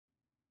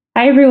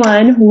Hi,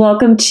 everyone.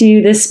 Welcome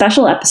to this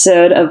special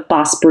episode of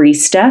Boss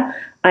Barista.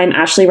 I'm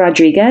Ashley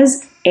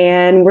Rodriguez,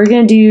 and we're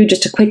going to do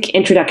just a quick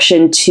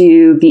introduction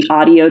to the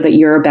audio that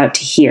you're about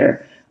to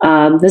hear.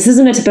 This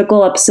isn't a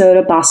typical episode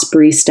of Boss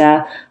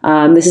Barista.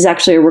 This is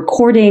actually a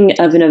recording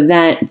of an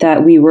event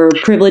that we were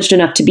privileged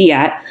enough to be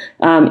at.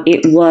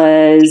 It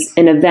was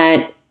an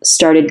event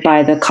started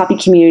by the coffee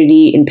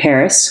community in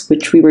Paris,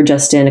 which we were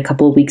just in a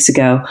couple of weeks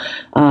ago.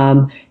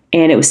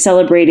 And it was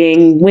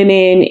celebrating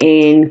women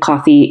in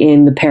coffee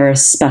in the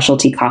Paris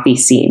specialty coffee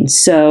scene.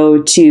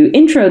 So to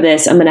intro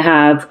this, I'm going to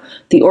have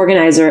the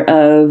organizer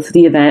of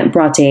the event,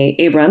 Bronte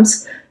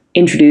Abrams,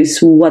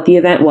 introduce what the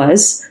event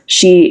was.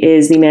 She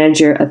is the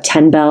manager of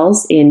 10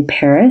 Bells in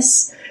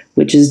Paris,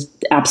 which is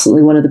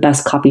absolutely one of the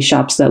best coffee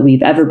shops that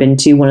we've ever been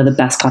to, one of the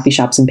best coffee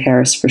shops in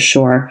Paris for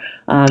sure.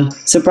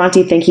 So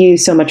Bronte, thank you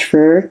so much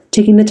for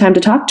taking the time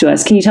to talk to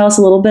us. Can you tell us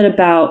a little bit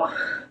about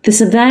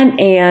this event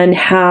and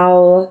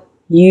how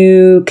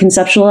you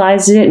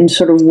conceptualized it and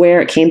sort of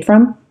where it came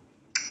from?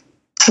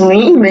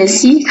 Oui,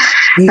 merci.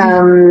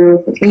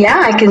 Yeah,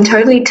 I can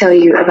totally tell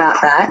you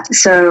about that.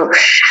 So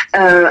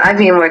I've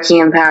been working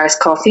in Paris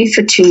Coffee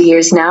for 2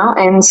 years now,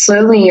 and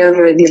slowly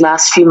over the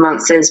last few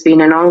months there's been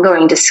an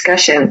ongoing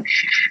discussion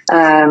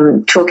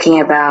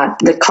talking about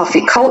the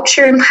coffee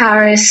culture in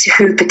Paris,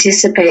 who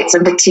participates,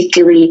 and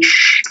particularly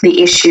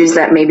the issues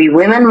that maybe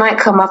women might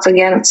come up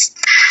against.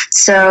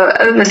 So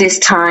over this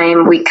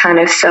time, we kind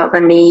of felt the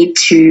need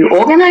to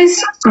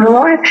organize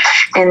more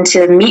and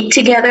to meet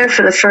together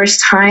for the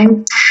first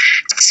time.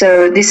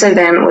 So this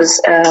event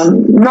was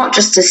not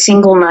just a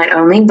single night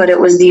only, but it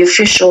was the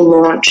official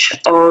launch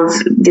of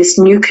this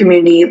new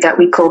community that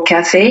we call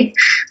Café,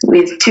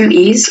 with two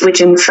E's, which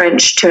in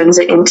French turns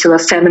it into a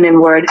feminine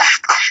word.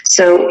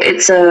 So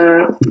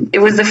it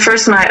was the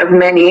first night of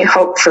many,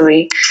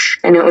 hopefully,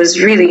 and it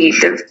was really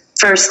the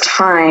first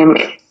time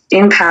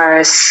in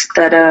Paris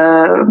that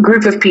a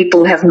group of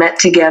people have met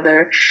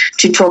together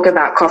to talk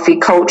about coffee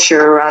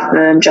culture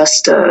rather than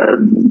just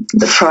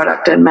the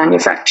product and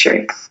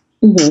manufacturing.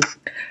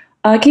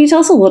 Mm-hmm. Can you tell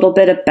us a little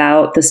bit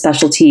about the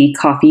specialty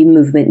coffee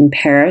movement in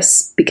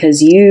Paris?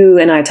 Because you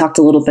and I talked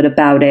a little bit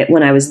about it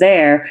when I was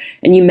there,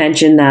 and you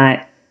mentioned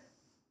that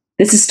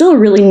this is still a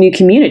really new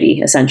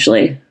community,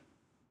 essentially.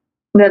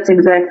 That's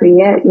exactly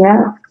it,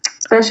 yeah.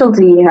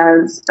 Specialty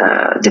has,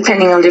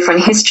 depending on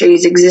different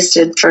histories,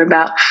 existed for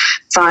about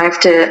 5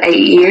 to 8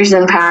 years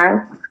in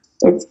Paris.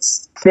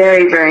 It's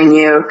very, very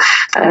new.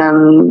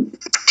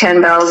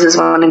 10 Bells is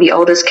one of the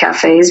oldest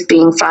cafes,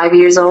 being 5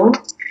 years old.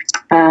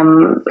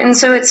 And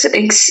so it's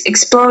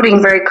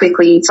exploding very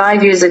quickly.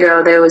 5 years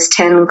ago, there was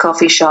 10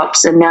 coffee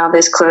shops, and now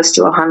there's close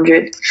to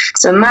 100.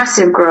 So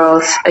massive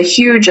growth, a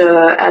huge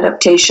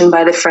adaptation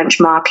by the French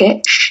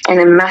market,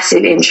 and a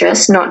massive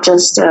interest, not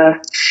just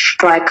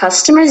by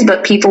customers,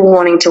 but people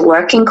wanting to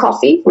work in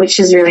coffee, which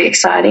is really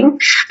exciting.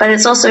 But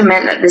it's also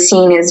meant that the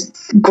scene is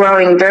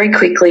growing very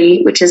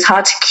quickly, which is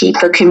hard to keep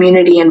a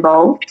community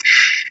involved.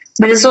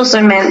 But it's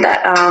also meant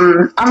that,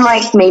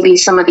 unlike maybe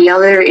some of the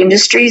other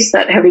industries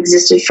that have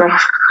existed for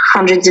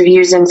hundreds of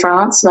years in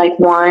France, like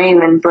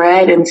wine and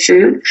bread and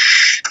food,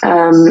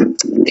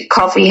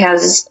 coffee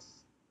has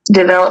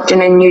developed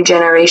in a new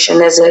generation.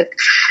 There's a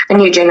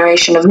new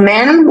generation of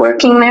men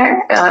working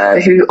there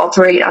who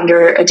operate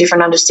under a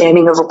different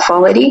understanding of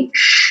equality.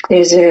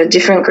 There's a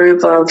different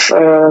group of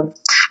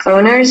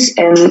owners,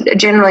 and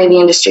generally the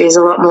industry is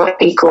a lot more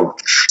equal.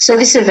 So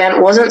this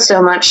event wasn't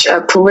so much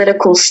a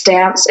political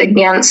stance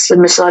against the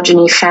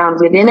misogyny found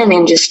within an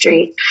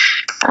industry,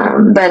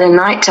 but a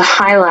night to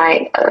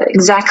highlight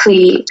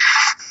exactly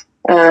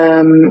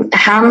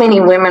how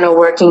many women are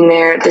working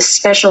there, the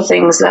special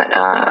things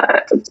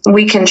that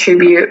we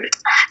contribute,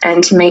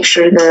 and to make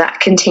sure that that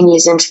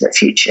continues into the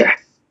future.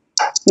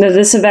 Now,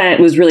 this event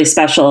was really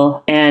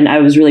special, and I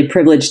was really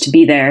privileged to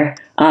be there.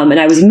 And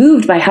I was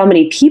moved by how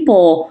many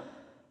people,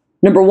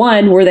 number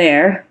one, were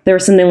there. There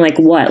was something like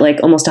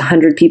almost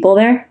 100 people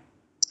there?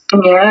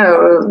 Yeah,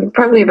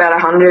 probably about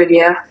 100,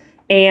 yeah.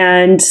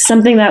 And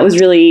something that was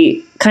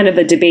really kind of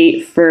a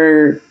debate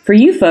for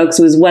you folks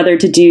was whether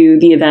to do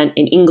the event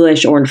in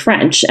English or in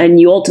French. And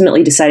you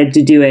ultimately decided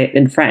to do it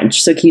in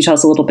French. So can you tell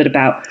us a little bit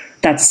about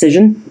that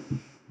decision?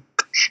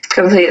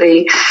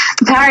 Completely.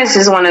 Paris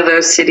is one of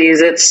those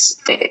cities.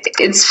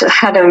 It's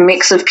had a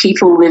mix of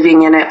people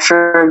living in it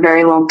for a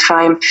very long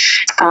time.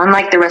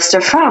 Unlike the rest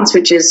of France,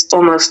 which is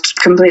almost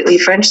completely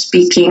French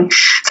speaking,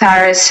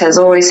 Paris has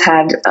always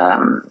had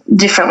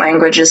different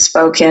languages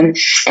spoken.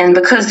 And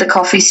because the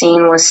coffee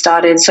scene was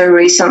started so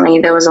recently,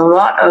 there was a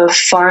lot of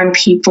foreign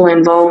people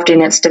involved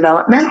in its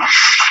development.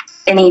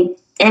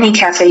 Any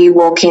cafe you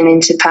walk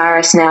into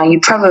Paris now,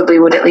 you probably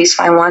would at least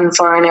find one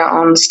foreigner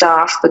on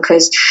staff,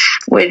 because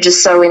we're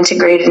just so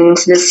integrated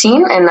into the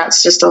scene, and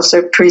that's just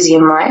also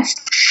Parisian life.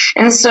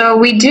 And so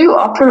we do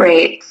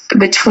operate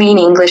between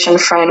English and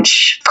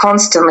French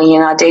constantly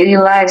in our daily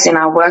lives, in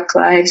our work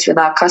lives, with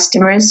our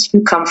customers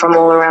who come from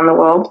all around the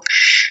world.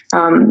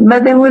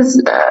 But there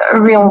was a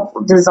real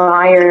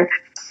desire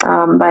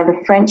by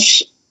the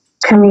French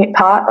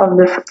part of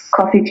the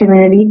coffee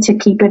community to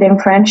keep it in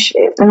French.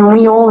 And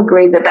we all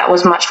agreed that that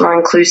was much more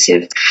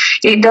inclusive.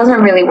 It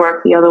doesn't really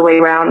work the other way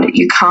around.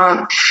 You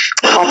can't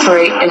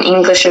operate an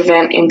English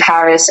event in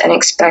Paris and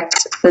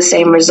expect the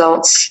same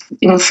results.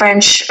 In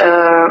French,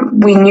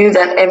 we knew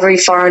that every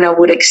foreigner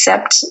would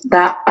accept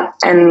that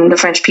and the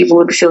French people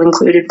would feel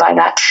included by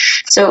that.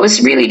 So it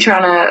was really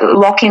trying to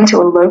lock into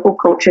a local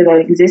culture that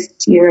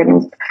exists here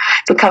and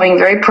becoming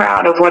very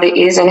proud of what it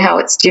is and how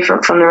it's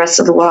different from the rest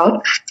of the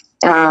world,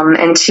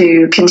 and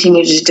to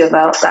continue to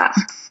develop that.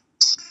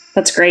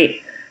 That's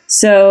great.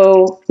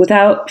 So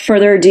without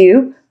further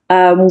ado,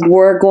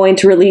 we're going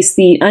to release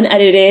the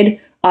unedited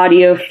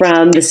audio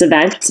from this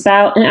event. It's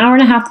about an hour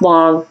and a half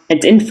long.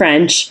 It's in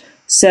French.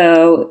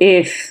 So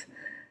if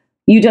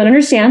you don't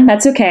understand,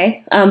 that's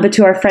okay. But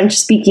to our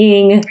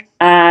French-speaking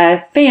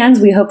fans,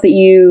 we hope that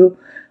you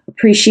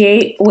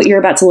appreciate what you're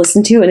about to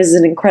listen to. And this is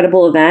an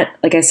incredible event.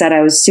 Like I said,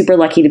 I was super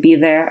lucky to be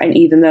there. And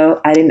even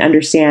though I didn't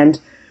understand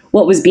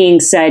what was being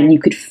said, you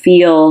could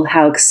feel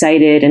how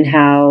excited and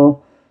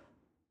how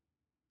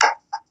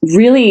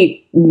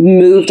really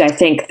moved, I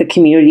think, the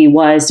community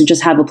was to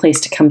just have a place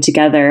to come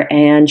together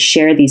and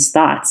share these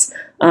thoughts.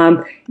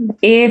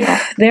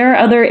 If there are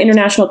other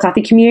international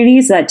coffee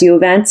communities that do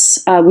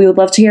events, we would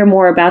love to hear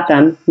more about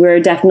them.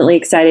 We're definitely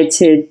excited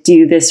to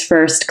do this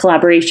first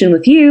collaboration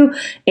with you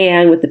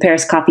and with the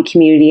Paris coffee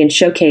community and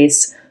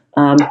showcase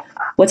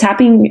what's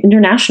happening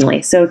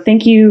internationally. So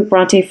thank you,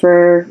 Bronte,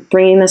 for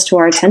bringing this to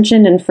our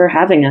attention and for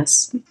having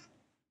us.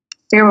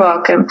 You're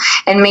welcome.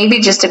 And maybe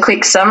just a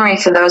quick summary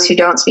for those who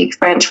don't speak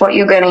French. What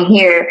you're going to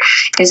hear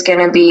is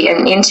going to be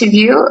an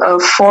interview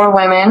of 4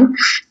 women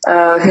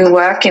who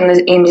work in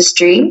the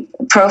industry,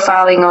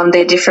 profiling on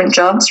their different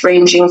jobs,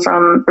 ranging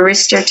from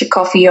barista to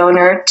coffee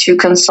owner to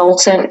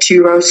consultant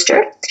to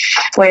roaster,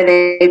 where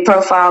they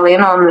profile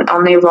in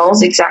on their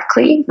roles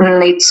exactly,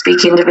 and they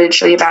speak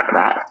individually about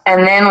that.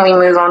 And then we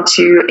move on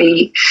to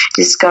a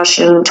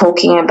discussion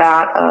talking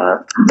about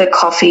the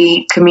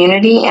coffee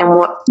community and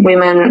what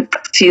women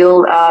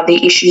feel the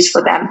issues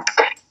for them.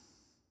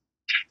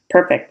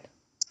 Perfect.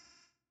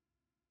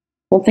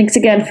 Well, thanks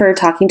again for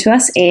talking to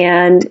us.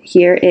 And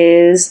here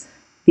is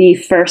the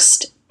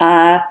first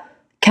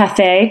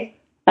cafe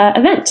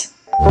event.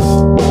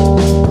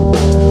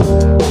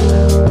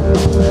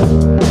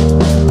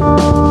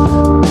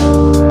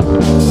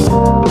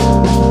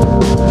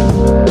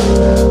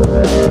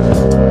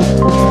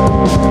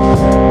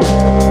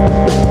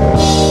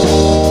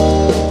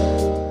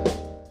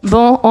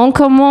 Bon, on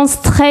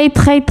commence très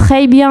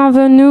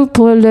bienvenue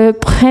pour la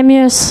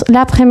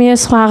première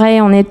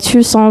soirée. On est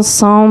tous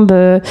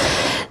ensemble.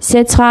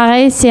 Cette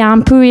soirée, c'est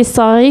un peu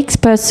historique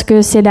parce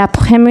que c'est la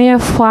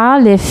première fois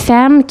les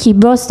femmes qui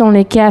bossent dans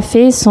les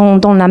cafés sont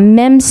dans la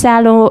même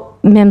salle en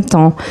même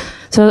temps.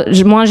 So,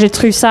 moi, j'ai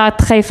trouvé ça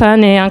très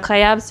fun et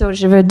incroyable. So,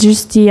 je veux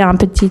juste dire un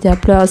petit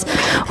applause.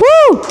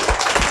 Woo!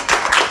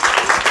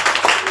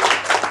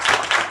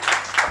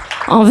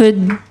 On veut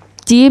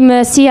dire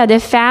merci à des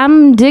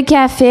femmes de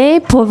café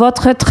pour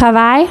votre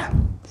travail.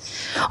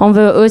 On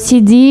veut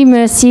aussi dire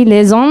merci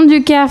les hommes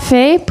du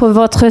café pour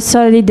votre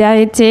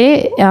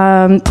solidarité,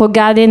 pour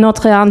garder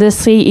notre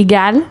industrie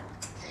égale.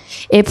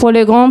 Et pour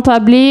le grand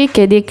public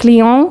et des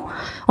clients,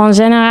 en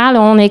général,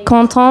 on est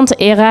contente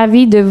et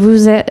ravie de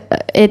vous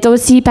être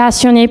aussi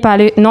passionnés par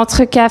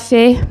notre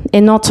café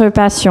et notre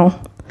passion.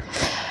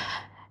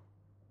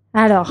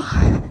 Alors,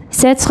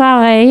 cette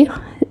soirée,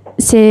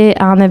 c'est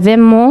un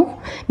événement,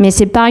 mais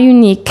c'est pas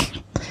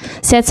unique.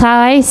 Cette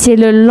soirée, c'est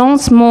le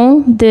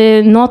lancement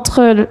de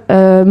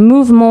notre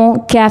mouvement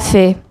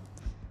café.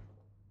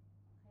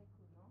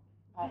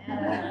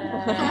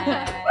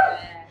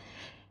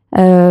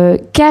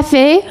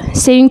 Café,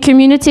 c'est une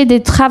communauté de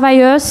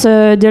travailleuses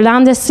de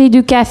l'industrie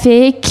du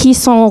café qui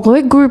sont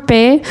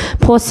regroupées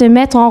pour se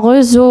mettre en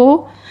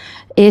réseau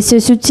et se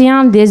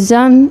soutiennent les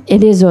uns et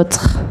les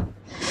autres.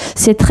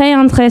 C'est très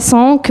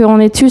intéressant qu'on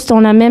est tous dans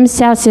la même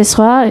salle ce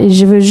soir et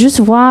je veux juste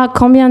voir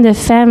combien de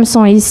femmes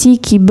sont ici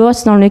qui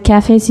bossent dans le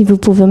café, si vous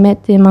pouvez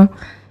mettre des mains.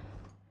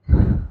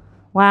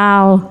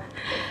 Wow!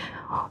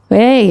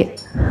 Oui!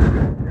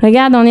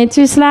 Regarde, on est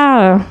tous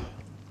là.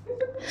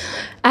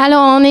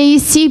 Alors, on est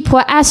ici pour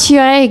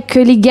assurer que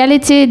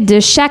l'égalité de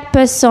chaque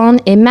personne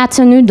est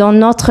maintenue dans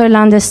notre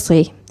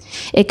industrie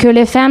et que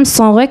les femmes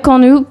sont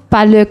reconnues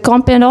par leurs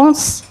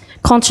compétences,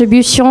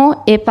 contributions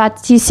et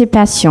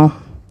participation.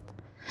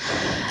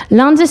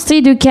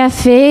 L'industrie du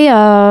café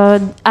a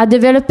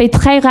développé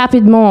très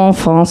rapidement en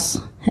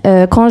France.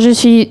 Quand je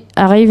suis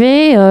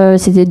arrivée,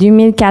 c'était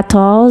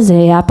 2014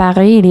 et à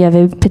Paris, il y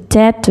avait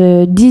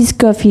peut-être 10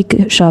 coffee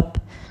shops.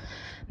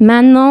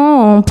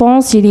 Maintenant, on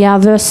pense qu'il y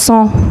avait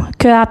 100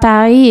 qu'à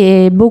Paris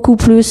et beaucoup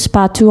plus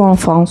partout en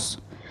France.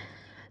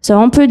 So,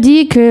 on peut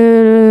dire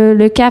que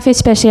le café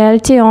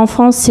spécialité en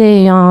France,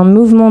 c'est un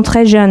mouvement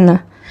très jeune.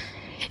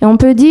 Et on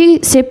peut dire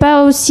que c'est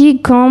pas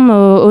aussi comme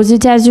aux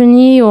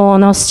États-Unis ou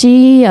en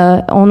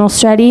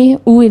Australie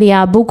où il y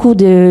a beaucoup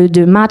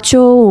de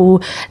machos ou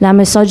la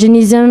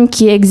misogynisme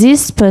qui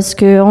existe parce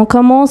qu'on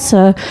commence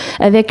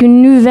avec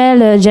une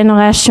nouvelle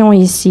génération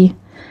ici.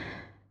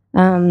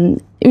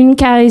 Une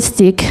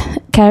caractéristique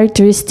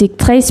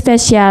très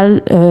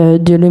spéciale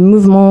de le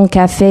mouvement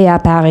café à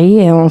Paris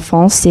et en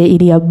France, c'est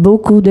qu'il y a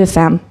beaucoup de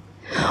femmes.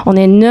 On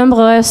est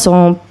nombreux,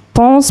 on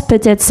pense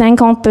peut-être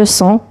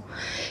 50%,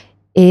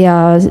 et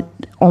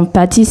on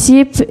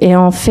participe et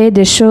on fait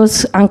des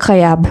choses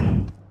incroyables.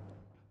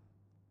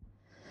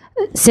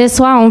 Ce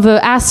soir, on veut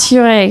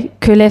assurer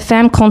que les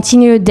femmes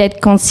continuent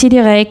d'être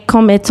considérées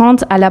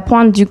compétentes à la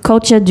pointe du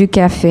culture du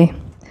café.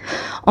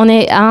 On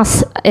est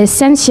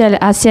essentiel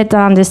à cette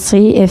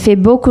industrie et fait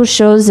beaucoup de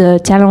choses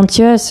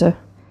talentueuses.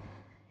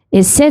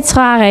 Et cette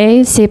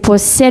soirée, c'est pour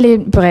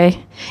célébrer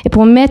et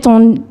pour mettre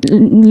en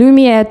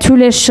lumière toutes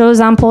les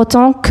choses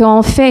importantes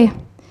qu'on fait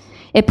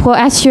et pour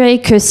assurer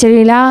que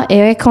celui-là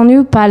est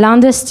reconnu par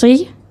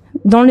l'industrie,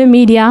 dans le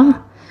média,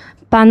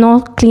 par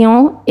nos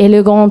clients et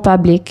le grand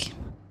public.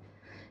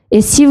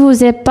 Et si vous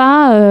n'êtes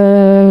pas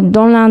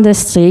dans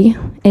l'industrie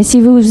et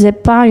si vous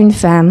n'êtes pas une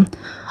femme,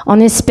 on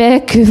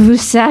espère que vous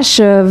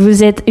sachiez,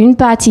 vous êtes une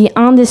partie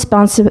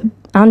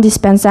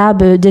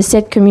indispensable de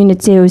cette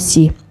communauté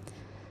aussi.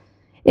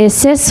 Et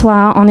ce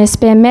soir, on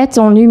espère mettre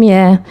en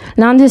lumière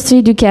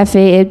l'industrie du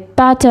café et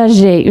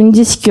partager une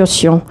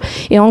discussion.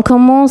 Et on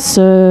commence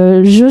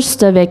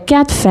juste avec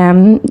 4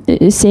 femmes.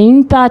 C'est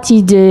une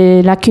partie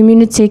de la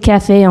communauté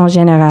café en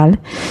général.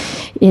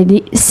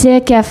 Et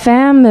ces 4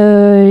 femmes,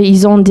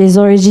 ils ont des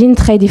origines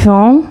très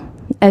différentes,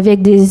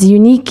 avec des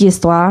uniques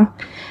histoires,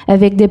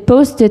 avec des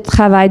postes de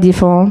travail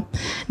différents,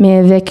 mais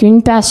avec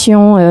une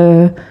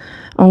passion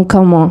en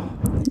commun,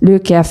 le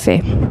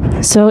café.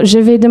 Je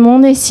vais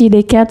demander si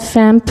les 4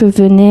 femmes peuvent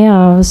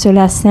venir sur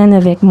la scène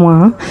avec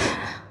moi.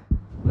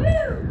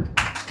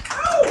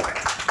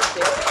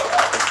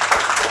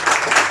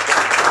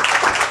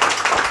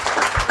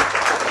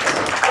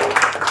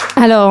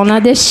 Alors, on a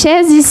des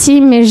chaises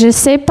ici, mais je ne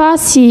sais pas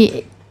si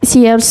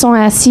elles sont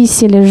assises,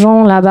 si les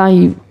gens là-bas,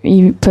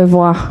 ils peuvent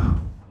voir.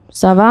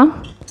 Ça va?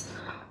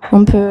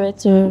 On peut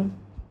être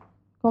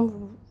comme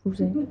vous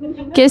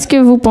êtes. Qu'est-ce que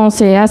vous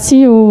pensez?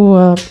 Assis ou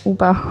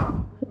pas?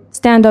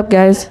 Stand up,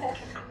 guys.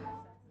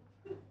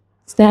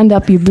 Stand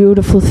up, you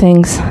beautiful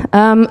things.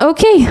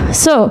 OK,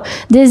 so,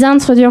 des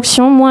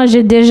introductions. Moi,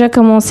 j'ai déjà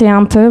commencé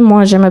un peu.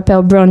 Moi, je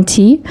m'appelle Bronte.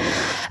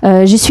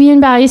 Je suis une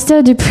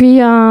barista depuis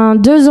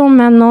 2 ans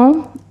maintenant.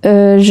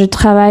 Je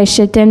travaille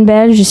chez Ten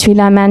Bell, je suis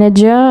la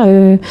manager,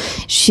 je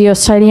suis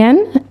australienne,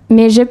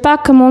 mais j'ai pas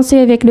commencé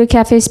avec le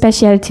café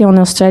spécialité en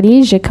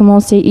Australie, j'ai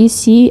commencé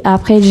ici,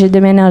 après j'ai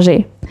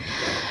déménagé.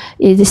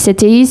 Et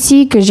c'était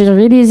ici que j'ai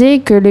réalisé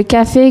que le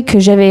café que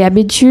j'avais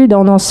habitude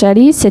en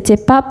Australie, c'était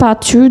pas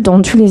partout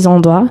dans tous les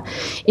endroits.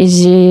 Et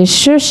j'ai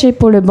cherché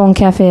pour le bon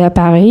café à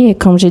Paris, et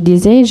comme je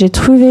disais, j'ai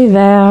trouvé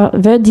vers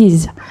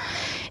Verdi's.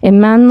 Et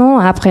maintenant,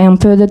 après un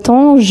peu de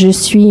temps, je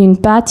suis une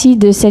partie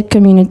de cette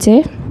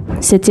communauté.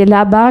 C'était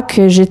là-bas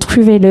que j'ai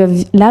trouvé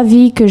la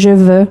vie que je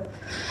veux.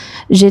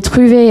 J'ai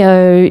trouvé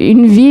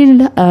une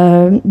ville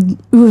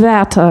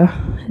ouverte.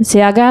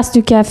 C'est à grâce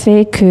du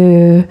café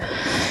que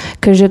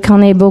je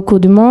connais beaucoup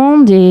de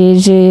monde et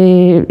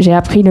j'ai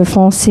appris le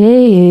français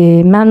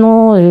et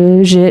maintenant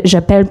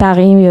j'appelle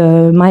Paris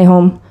my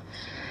home.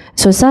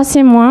 So ça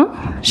c'est moi.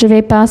 Je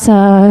vais passer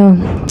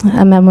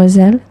à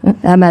mademoiselle,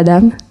 à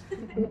madame.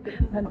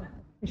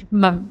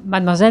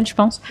 Mademoiselle, je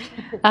pense.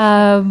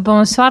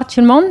 Bonsoir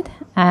tout le monde.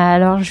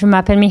 Alors, je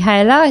m'appelle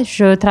Mihaela,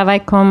 je travaille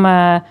comme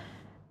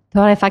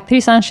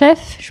torréfactrice en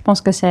chef. Je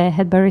pense que c'est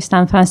head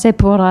barista en français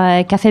pour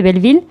Café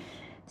Belleville.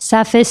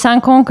 Ça fait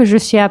 5 ans que je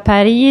suis à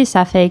Paris,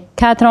 ça fait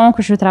 4 ans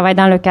que je travaille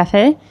dans le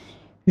café.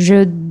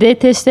 Je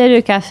détestais le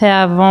café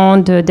avant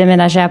de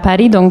déménager à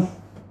Paris, donc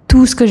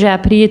tout ce que j'ai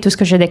appris et tout ce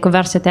que j'ai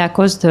découvert, c'était à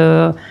cause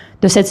de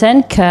cette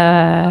scène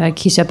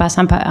qui se passe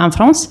en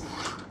France.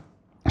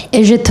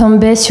 Et j'ai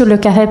tombé sur le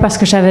café parce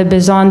que j'avais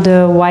besoin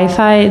de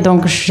Wi-Fi,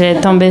 donc j'ai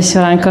tombé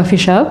sur un coffee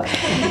shop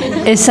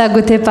et ça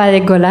goûtait pas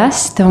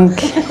dégueulasse,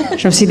 donc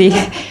je me suis dit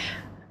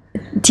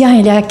tiens,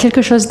 il y a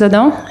quelque chose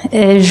dedans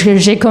et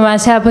j'ai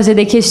commencé à poser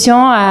des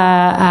questions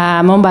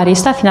à mon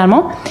barista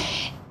finalement.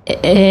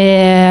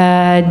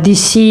 Et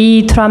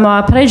d'ici 3 mois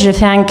après, j'ai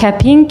fait un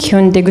cupping,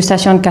 une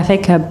dégustation de café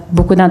que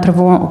beaucoup d'entre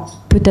vous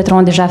peut-être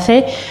ont déjà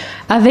fait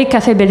avec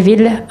Café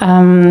Belleville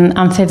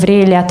en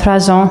février il y a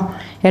 3 ans.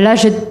 Et là,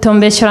 j'ai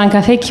tombé sur un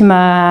café qui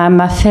m'a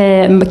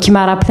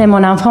rappelé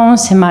mon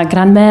enfance et ma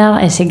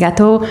grand-mère et ses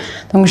gâteaux.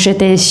 Donc,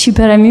 j'étais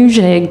super émue.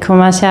 J'ai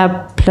commencé à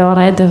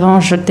pleurer devant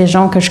des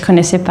gens que je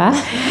connaissais pas.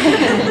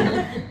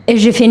 Et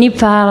j'ai fini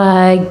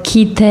par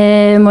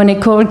quitter mon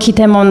école,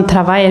 quitter mon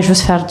travail et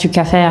juste faire du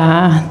café à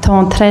un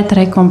temps très,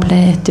 très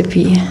complet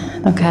depuis.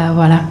 Donc,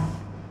 voilà.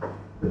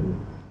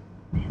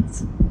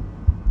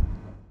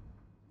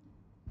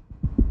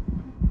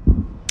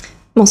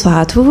 Bonsoir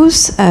à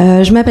tous,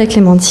 je m'appelle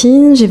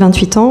Clémentine, j'ai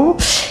 28 ans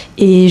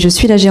et je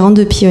suis la gérante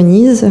de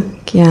Pionise,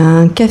 qui est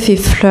un café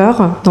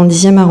fleur dans le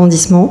 10e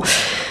arrondissement.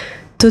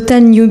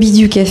 Total newbie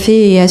du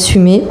café et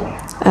assumé.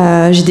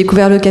 J'ai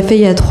découvert le café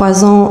il y a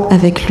 3 ans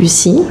avec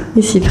Lucie,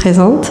 ici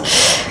présente,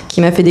 qui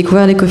m'a fait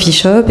découvrir les coffee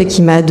shops et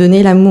qui m'a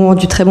donné l'amour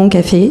du très bon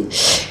café.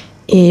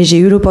 Et j'ai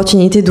eu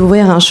l'opportunité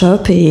d'ouvrir un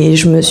shop et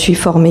je me suis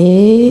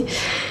formée,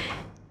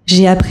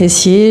 j'ai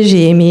apprécié,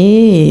 j'ai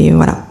aimé et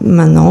voilà.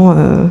 Maintenant,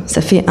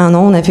 ça fait 1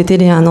 an, on a fêté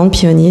les 1 an de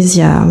Peonies il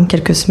y a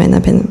quelques semaines à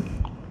peine.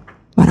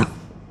 Voilà.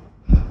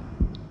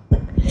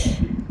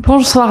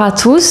 Bonsoir à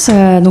tous,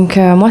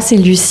 moi c'est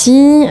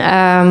Lucie,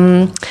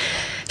 je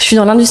suis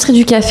dans l'industrie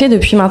du café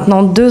depuis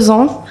maintenant 2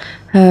 ans.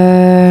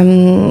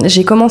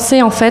 J'ai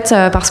commencé en fait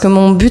parce que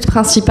mon but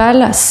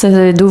principal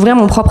c'est d'ouvrir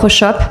mon propre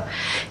shop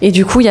et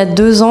du coup il y a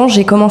 2 ans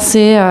j'ai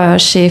commencé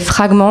chez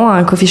Fragment,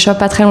 un coffee shop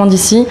pas très loin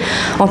d'ici,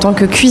 en tant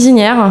que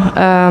cuisinière.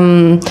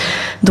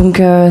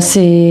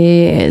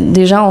 C'est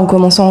déjà en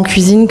commençant en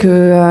cuisine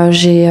que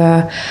j'ai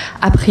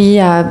appris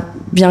à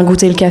bien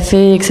goûter le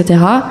café, etc.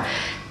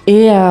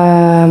 Et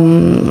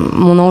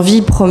mon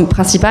envie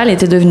principale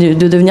était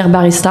de devenir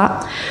barista.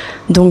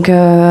 Donc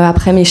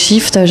après mes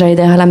shifts, j'allais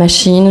derrière la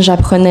machine,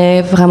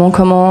 j'apprenais vraiment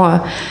comment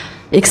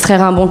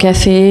extraire un bon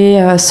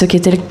café, ce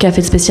qu'était le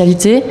café de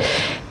spécialité.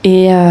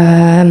 Et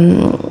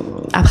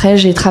après,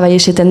 j'ai travaillé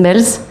chez Ten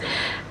Bells.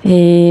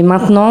 Et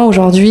maintenant,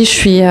 aujourd'hui, je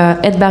suis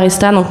head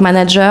barista, donc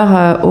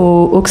manager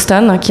au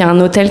Hoxton, qui est un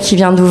hôtel qui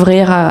vient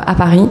d'ouvrir à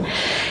Paris.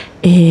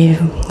 Et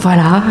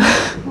voilà.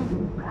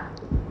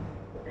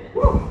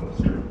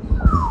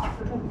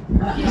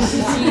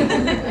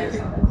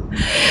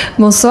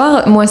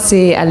 Bonsoir, moi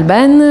c'est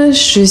Alban,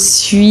 je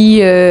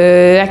suis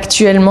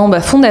actuellement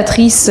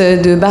fondatrice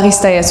de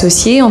Barista et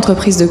Associés,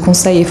 entreprise de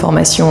conseil et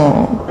formation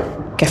en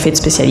café de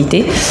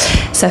spécialité.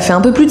 Ça fait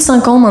un peu plus de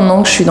 5 ans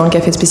maintenant que je suis dans le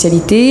café de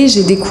spécialité.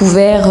 J'ai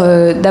découvert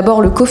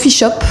d'abord le coffee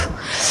shop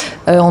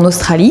en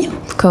Australie,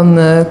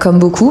 comme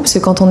beaucoup, parce que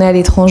quand on est à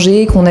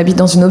l'étranger, qu'on habite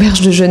dans une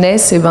auberge de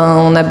jeunesse,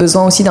 on a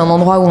besoin aussi d'un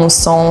endroit où on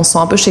se sent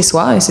un peu chez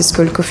soi, et c'est ce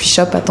que le coffee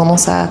shop a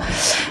tendance à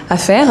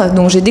faire.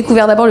 Donc j'ai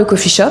découvert d'abord le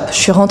coffee shop, je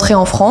suis rentrée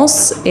en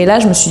France, et là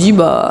je me suis dit,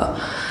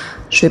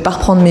 je vais pas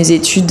reprendre mes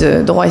études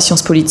de droit et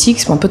sciences politiques,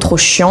 c'est un peu trop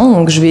chiant,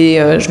 donc je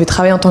vais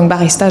travailler en tant que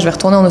barista, je vais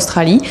retourner en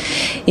Australie.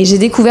 Et j'ai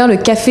découvert le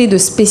café de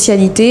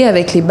spécialité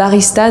avec les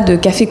baristas de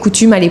Café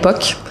Coutume à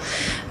l'époque.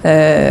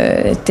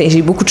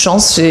 J'ai beaucoup de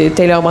chance, j'ai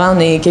Taylor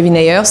Brown et Kevin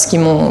Ayers qui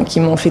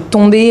m'ont fait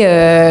tomber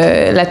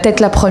la tête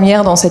la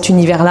première dans cet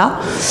univers-là.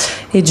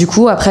 Et du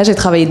coup, après, j'ai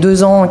travaillé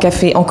 2 ans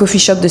en coffee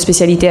shop de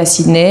spécialité à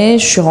Sydney.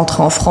 Je suis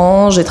rentrée en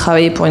France, j'ai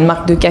travaillé pour une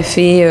marque de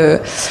café.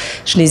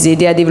 Je les ai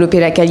aidés à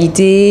développer la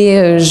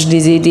qualité, je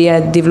les ai aidés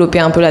à développer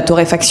un peu la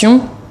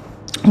torréfaction.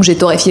 J'ai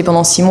torréfié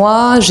pendant 6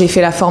 mois, j'ai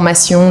fait la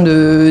formation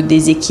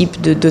des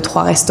équipes de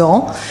 2-3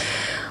 restaurants.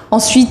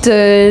 Ensuite,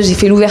 j'ai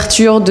fait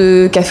l'ouverture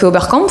de Café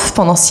Oberkampf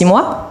pendant 6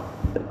 mois.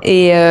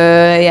 Et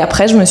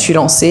après, je me suis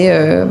lancée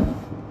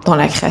dans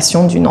la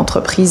création d'une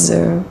entreprise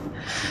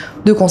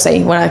de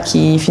conseil, voilà,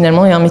 qui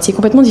finalement est un métier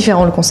complètement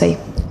différent, le conseil.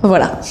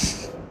 Voilà.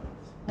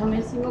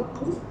 Merci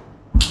beaucoup.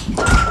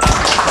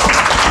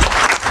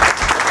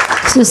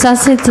 Ça,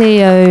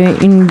 c'était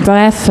une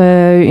brève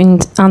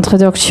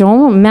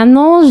introduction.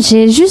 Maintenant,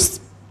 j'ai juste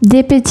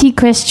des petites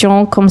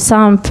questions, comme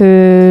ça on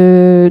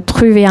peut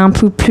trouver un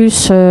peu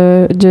plus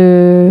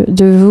de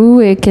vous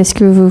et qu'est-ce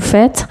que vous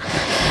faites.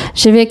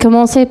 Je vais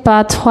commencer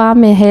par toi,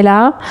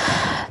 Mihaela.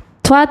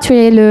 Toi, tu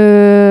es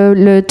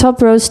le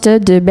top roaster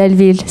de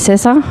Belleville, c'est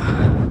ça?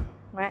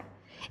 Ouais.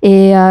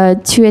 Et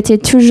tu étais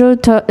toujours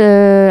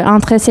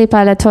intéressée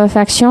par la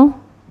torréfaction?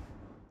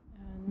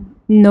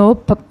 Non,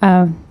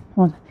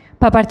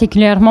 pas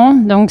particulièrement.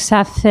 Donc,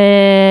 ça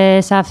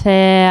fait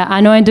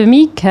 1 an et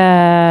demi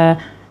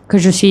que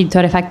je suis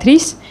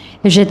torréfactrice.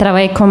 J'ai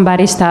travaillé comme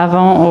barista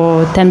avant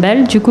au Ten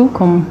Bells, du coup,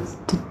 comme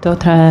toute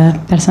autre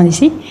personne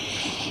ici.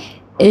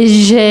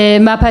 Et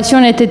ma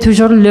passion était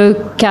toujours le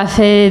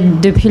café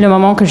depuis le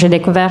moment que j'ai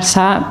découvert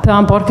ça, peu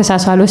importe que ça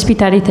soit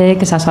l'hospitalité,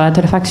 que ça soit la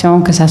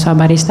torréfaction, que ça soit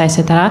barista,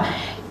 etc.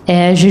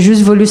 Et j'ai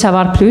juste voulu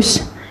savoir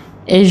plus.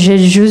 Et j'ai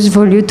juste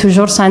voulu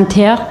toujours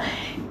sentir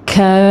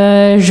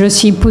que je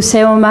suis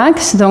poussée au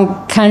max. Donc,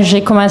 quand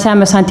j'ai commencé à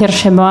me sentir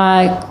chez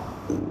moi,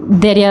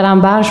 derrière un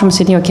bar, je me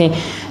suis dit, OK,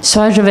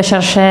 soit je vais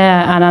chercher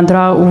un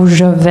endroit où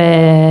je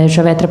vais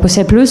être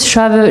poussée plus,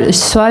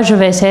 soit je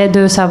vais essayer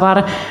de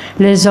savoir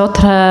les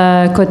autres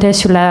côtés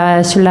sur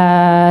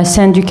la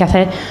scène du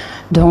café.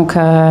 Donc,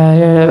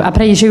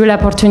 après, j'ai eu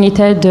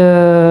l'opportunité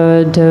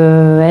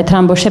d'être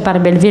embauchée par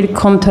Belleville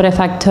comme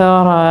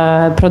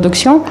torréfacteur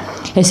production.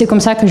 Et c'est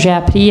comme ça que j'ai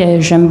appris et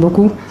j'aime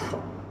beaucoup.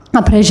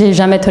 Après, j'ai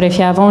jamais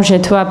torréfié avant,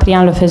 j'ai tout appris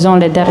en le faisant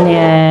les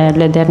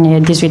derniers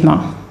 18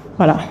 mois.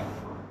 Voilà.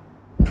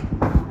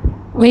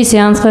 Oui, c'est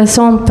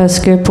intéressant parce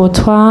que pour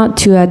toi,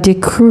 tu as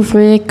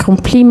découvert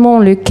complètement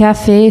le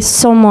café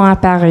seulement à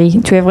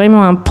Paris. Tu es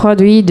vraiment un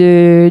produit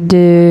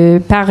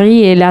de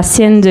Paris et la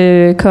scène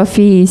de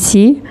coffee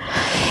ici.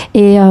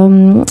 Et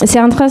c'est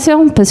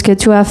intéressant parce que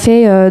tu as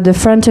fait the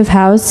front of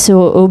house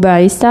au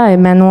barista et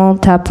maintenant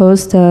tu as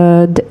poste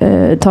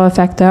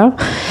torréfacteur.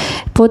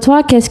 Pour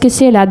toi, qu'est-ce que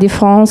c'est la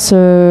différence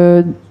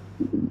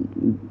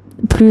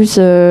plus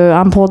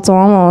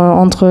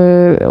important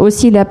entre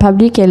aussi la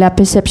public et la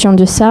perception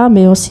de ça,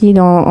 mais aussi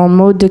en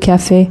mode de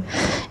café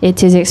et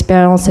tes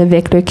expériences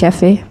avec le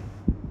café?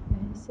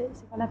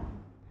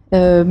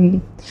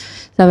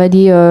 Ça veut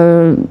dire,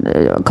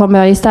 comme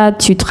barista,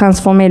 tu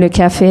transformais le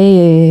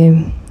café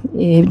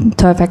et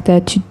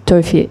torréfacteur, tu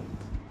torréfiais.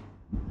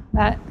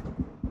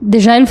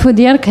 Déjà, il faut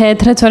dire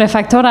qu'être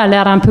torréfacteur a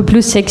l'air un peu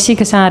plus sexy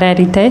que c'est en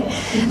réalité,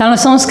 dans le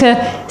sens que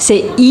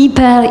c'est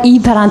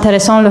hyper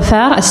intéressant de le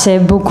faire. C'est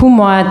beaucoup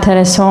moins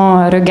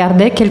intéressant de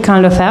regarder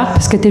quelqu'un le faire,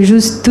 parce que tu es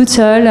juste toute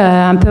seule,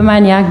 un peu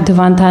maniaque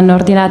devant ton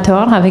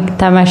ordinateur avec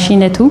ta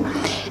machine et tout.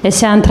 Et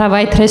c'est un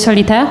travail très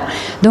solitaire.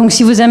 Donc,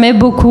 si vous aimez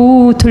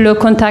beaucoup tout le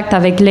contact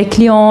avec les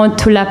clients,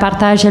 tout le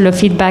partage et le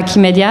feedback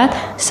immédiat,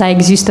 ça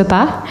n'existe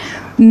pas.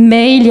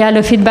 Mais il y a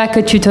le feedback que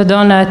tu te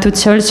donnes toute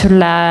seule sur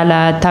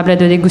la table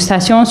de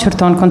dégustation, sur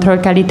ton contrôle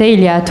qualité.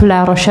 Il y a toute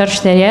la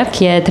recherche derrière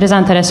qui est très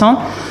intéressant.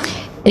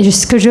 Et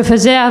ce que je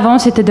faisais avant,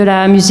 c'était de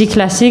la musique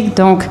classique,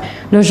 donc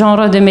le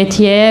genre de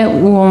métier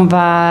où on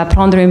va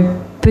prendre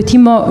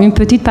une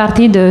petite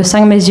partie de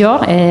 5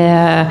 mesures et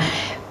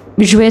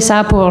jouer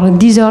ça pour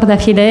 10 heures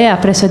d'affilée,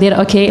 après se dire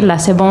 « Ok, là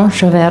c'est bon,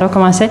 je vais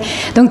recommencer ».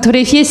 Donc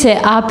torréfier, c'est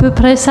à peu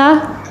près ça.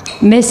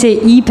 Mais c'est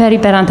hyper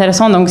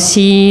intéressant. Donc,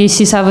 si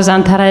ça vous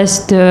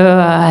intéresse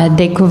de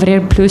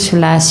découvrir plus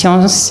la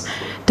science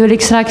de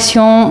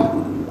l'extraction,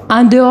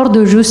 en dehors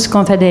de juste ce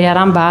qu'on fait derrière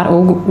un bar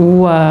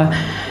ou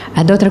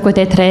à d'autres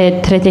côtés très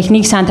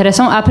techniques, c'est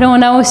intéressant. Après,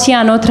 on a aussi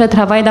un autre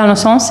travail dans le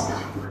sens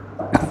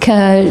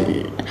que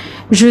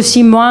je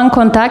suis moins en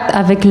contact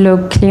avec le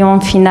client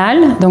final,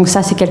 donc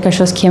ça c'est quelque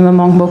chose qui me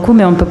manque beaucoup,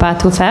 mais on ne peut pas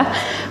tout faire.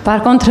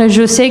 Par contre,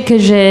 je sais que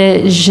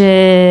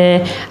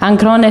j'ai un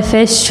grand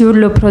effet sur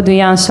le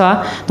produit en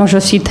soi, donc je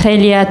suis très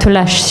liée à toute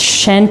la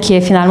chaîne qui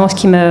est finalement ce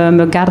qui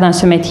me garde dans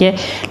ce métier.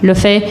 Le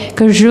fait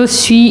que je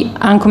suis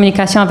en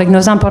communication avec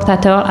nos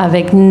importateurs,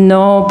 avec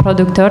nos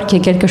producteurs, qui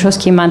est quelque chose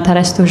qui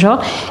m'intéresse toujours,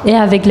 et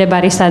avec les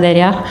baristas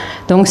derrière.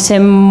 Donc c'est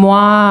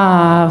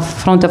moi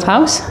front of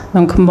house,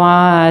 donc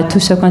moi tout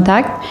ce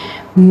contact.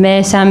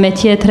 Mais c'est un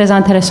métier très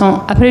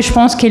intéressant. Après, je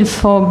pense qu'il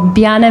faut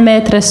bien aimer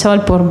être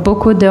seul pour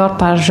beaucoup d'heures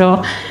par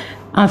jour,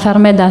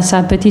 enfermé dans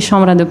sa petite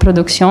chambre de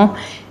production,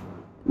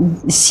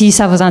 si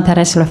ça vous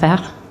intéresse de le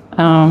faire.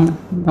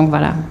 Donc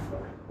voilà.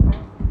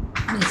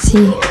 Merci.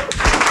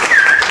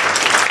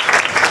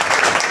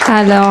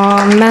 Alors,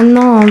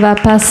 maintenant, on va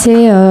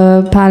passer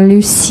par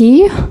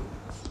Lucie.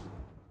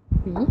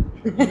 Oui.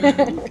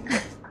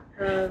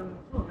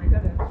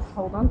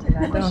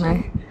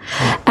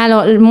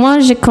 Alors, moi,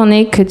 je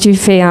connais que tu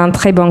fais un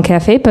très bon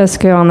café parce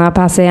qu'on a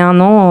passé 1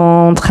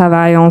 an, on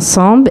travaille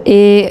ensemble.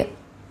 Et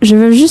je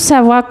veux juste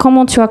savoir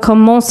comment tu as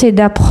commencé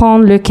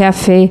d'apprendre le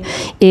café.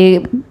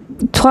 Et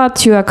toi,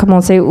 tu as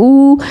commencé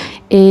où?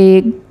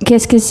 Et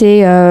qu'est-ce que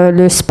c'est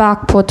le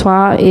spark pour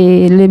toi?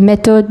 Et les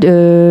méthodes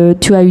que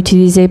tu as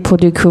utilisées pour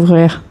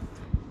découvrir?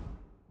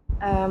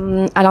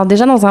 Alors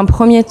déjà, dans un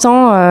premier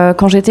temps,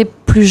 quand j'étais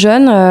plus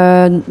jeune,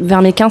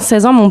 vers mes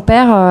 15-16 ans, mon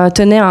père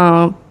tenait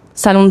un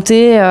salon de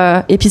thé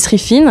épicerie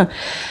fine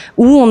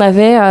où on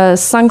avait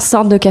 5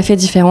 sortes de cafés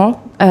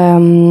différents.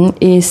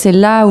 Et c'est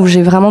là où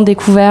j'ai vraiment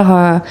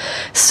découvert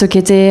ce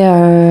qu'était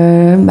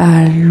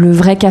le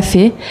vrai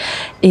café.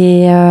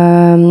 Et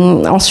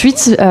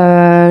ensuite,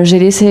 j'ai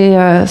laissé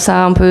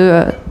ça un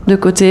peu de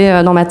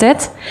côté dans ma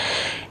tête.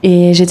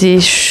 Et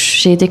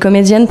j'ai été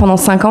comédienne pendant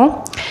 5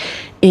 ans.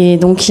 Et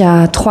donc, il y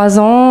a 3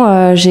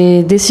 ans,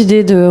 j'ai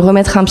décidé de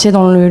remettre un pied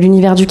dans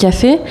l'univers du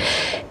café.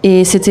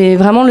 Et c'était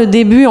vraiment le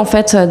début, en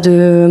fait,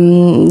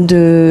 de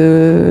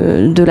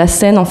la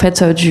scène, en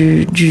fait,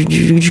 du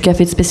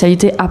café de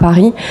spécialité à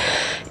Paris.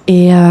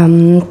 Et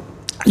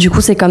du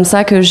coup, c'est comme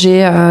ça que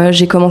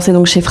j'ai commencé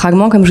donc chez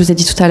Fragment, comme je vous ai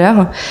dit tout à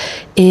l'heure.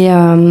 Et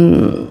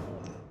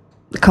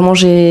comment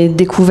j'ai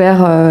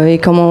découvert et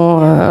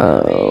comment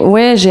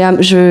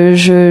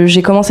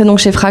j'ai commencé donc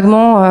chez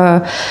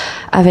Fragment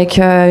avec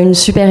une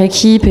super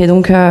équipe et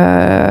donc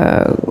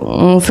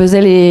on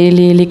faisait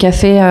les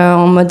cafés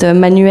en mode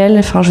manuel.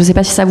 Enfin, je sais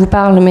pas si ça vous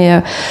parle,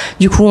 mais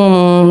du coup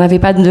on n'avait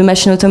pas de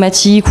machine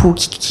automatique ou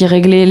qui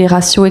réglait les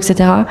ratios,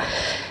 etc.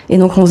 Et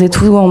donc on faisait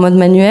tout en mode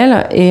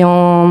manuel. Et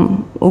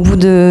au bout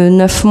de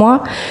 9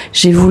 mois,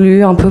 j'ai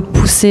voulu un peu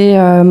pousser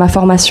ma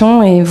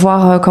formation et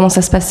voir comment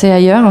ça se passait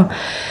ailleurs.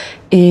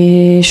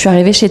 Et je suis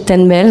arrivée chez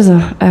Ten Bells.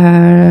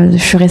 Je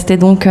suis restée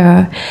donc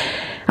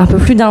un peu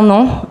plus d'1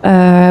 an,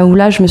 où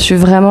là je me suis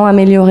vraiment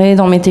améliorée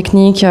dans mes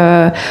techniques,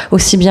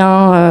 aussi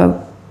bien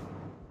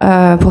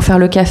pour faire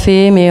le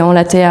café, mais en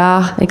latte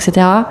art,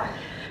 etc.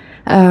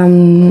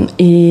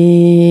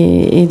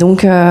 Et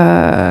donc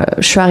je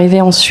suis arrivée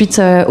ensuite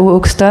au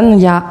Hoxton il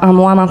y a 1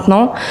 mois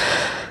maintenant.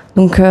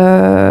 Donc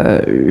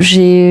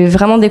j'ai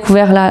vraiment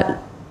découvert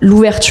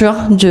l'ouverture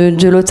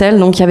de l'hôtel.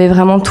 Donc il y avait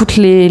vraiment toutes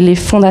les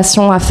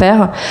fondations à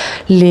faire,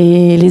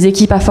 les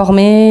équipes à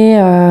former,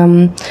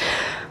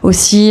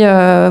 aussi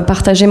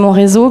partager mon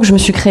réseau que je me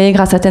suis créé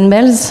grâce à Ten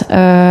Bells,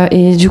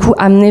 et du coup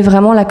amener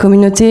vraiment la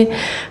communauté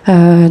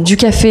du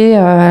café,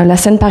 la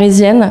scène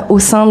parisienne au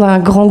sein d'un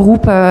grand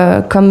groupe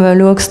comme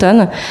le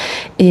Hoxton.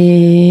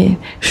 Et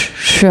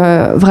je suis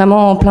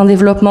vraiment en plein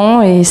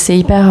développement et c'est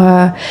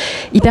hyper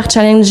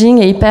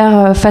challenging et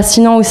hyper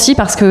fascinant aussi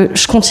parce que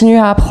je continue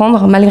à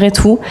apprendre malgré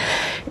tout.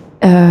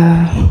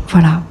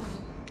 Voilà.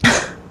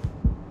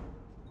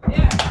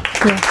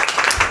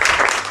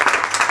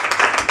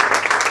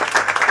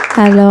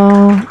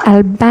 Alors,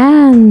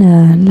 Alban,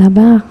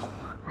 là-bas.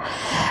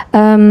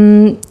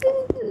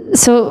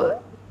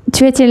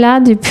 Tu étais là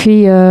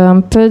depuis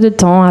un peu de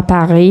temps à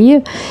Paris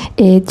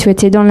et tu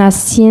étais dans la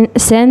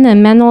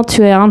scène. Maintenant,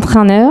 tu es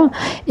entraîneur.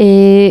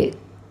 Et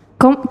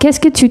qu'est-ce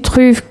que tu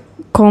trouves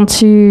quand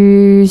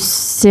tu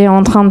es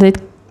en train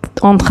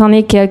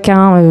d'entraîner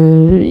quelqu'un?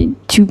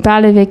 Tu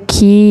parles avec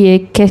qui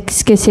et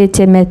qu'est-ce que c'est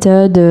tes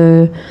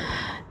méthodes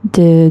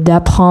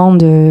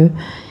d'apprendre?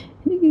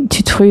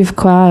 Tu trouves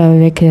quoi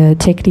avec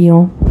tes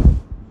clients?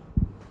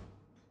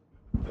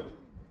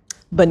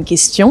 Bonne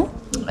question.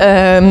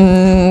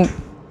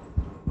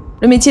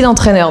 Le métier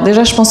d'entraîneur,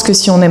 déjà je pense que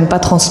si on n'aime pas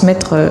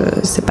transmettre,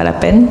 c'est pas la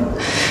peine.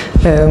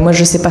 Moi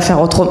je sais pas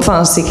faire autrement,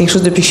 enfin c'est quelque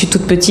chose depuis que je suis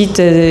toute petite,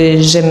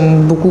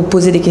 j'aime beaucoup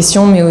poser des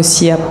questions mais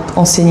aussi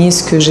enseigner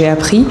ce que j'ai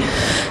appris.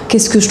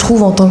 Qu'est-ce que je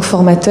trouve en tant que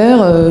formateur?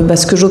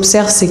 Ce que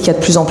j'observe c'est qu'il y a de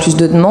plus en plus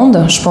de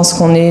demandes. Je pense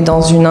qu'on est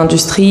dans une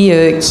industrie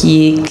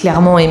qui est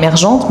clairement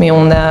émergente, mais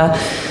on a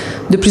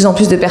de plus en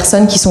plus de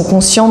personnes qui sont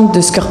conscientes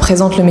de ce que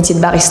représente le métier de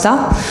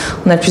barista.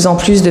 On a de plus en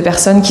plus de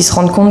personnes qui se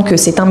rendent compte que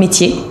c'est un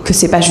métier, que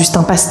c'est pas juste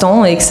un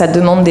passe-temps et que ça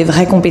demande des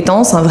vraies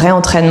compétences, un vrai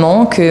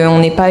entraînement, qu'on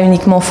n'est pas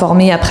uniquement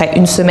formé après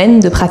une semaine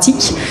de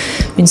pratique,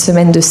 une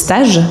semaine de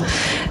stage.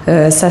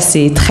 Ça,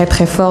 c'est très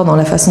très fort dans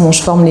la façon dont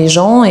je forme les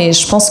gens et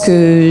je pense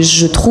que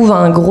je trouve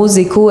un gros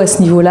écho à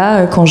ce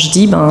niveau-là quand je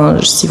dis,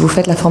 si vous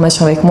faites la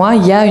formation avec moi,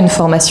 il y a une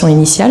formation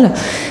initiale,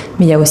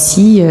 mais il y a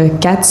aussi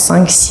 4,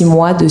 5, 6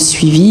 mois de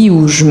suivi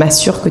où je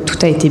m'assure que tout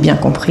a été bien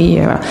compris.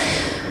 Voilà.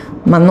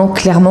 Maintenant,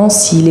 clairement,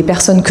 si les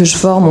personnes que je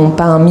forme n'ont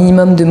pas un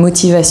minimum de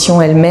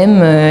motivation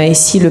elles-mêmes et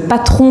si le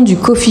patron du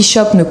coffee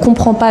shop ne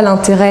comprend pas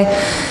l'intérêt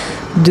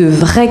de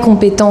vraies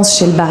compétences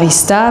chez le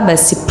barista,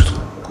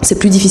 c'est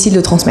plus difficile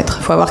de transmettre.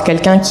 Il faut avoir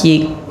quelqu'un qui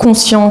est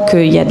conscient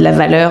qu'il y a de la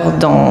valeur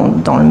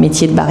dans le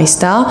métier de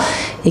barista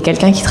et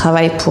quelqu'un qui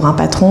travaille pour un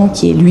patron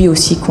qui est lui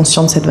aussi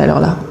conscient de cette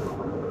valeur-là.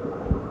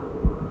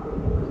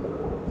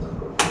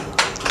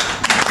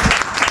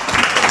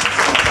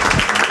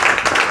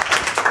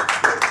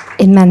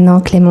 Et maintenant,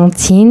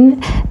 Clémentine,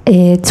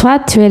 et toi,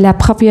 tu es la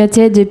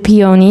propriétaire de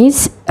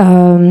Peonies.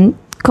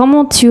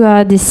 Comment tu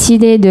as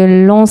décidé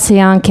de lancer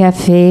un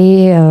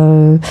café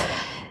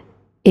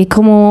et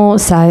comment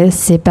ça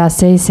s'est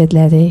passé cette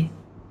année?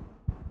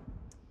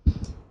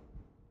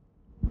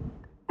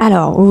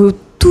 Alors, au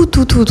tout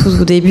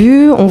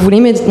début, on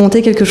voulait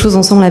monter quelque chose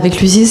ensemble avec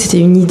Lucie. C'était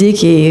une idée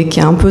qui est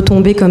un peu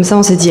tombée comme ça.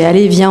 On s'est dit,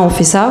 allez, viens, on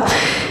fait ça.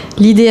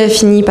 L'idée a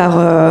fini par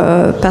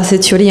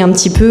s'étioler un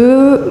petit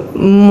peu.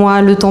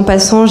 Moi, le temps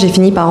passant, j'ai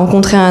fini par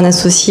rencontrer un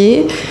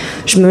associé.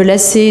 Je me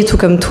lassais, tout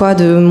comme toi,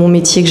 de mon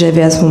métier que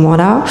j'avais à ce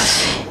moment-là.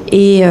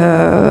 Et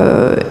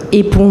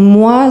pour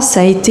moi,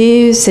 ça a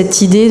été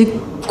cette idée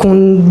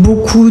qu'ont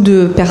beaucoup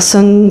de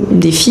personnes,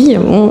 des filles,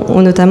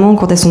 ont notamment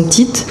quand elles sont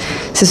petites,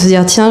 c'est se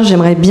dire, tiens,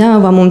 j'aimerais bien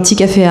avoir mon petit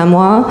café à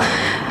moi,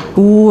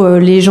 où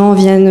les gens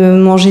viennent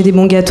manger des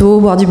bons gâteaux,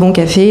 boire du bon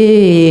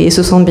café et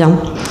se sentent bien.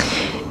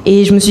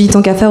 Et je me suis dit,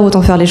 tant qu'à faire,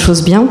 autant faire les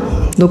choses bien,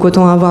 donc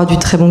autant avoir du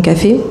très bon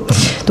café.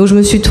 Donc je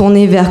me suis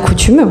tournée vers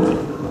Coutume,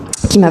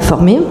 qui m'a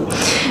formée.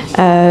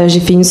 J'ai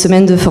fait une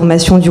semaine de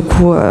formation du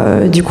coup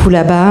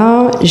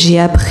là-bas. J'ai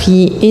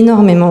appris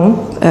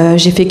énormément.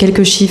 J'ai fait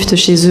quelques shifts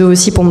chez eux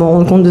aussi pour me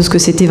rendre compte de ce que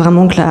c'était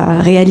vraiment que la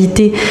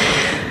réalité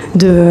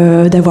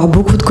d'avoir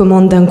beaucoup de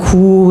commandes d'un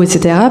coup,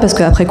 etc. Parce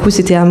qu'après coup,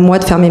 c'était à moi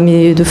de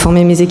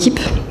former mes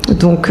équipes.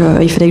 Donc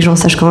il fallait que j'en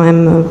sache quand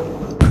même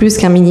plus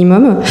qu'un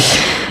minimum.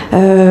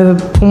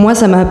 Pour moi,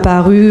 ça m'a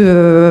paru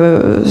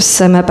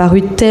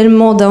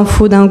tellement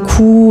d'infos d'un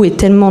coup et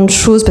tellement de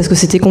choses parce que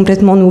c'était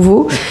complètement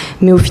nouveau.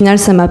 Mais au final,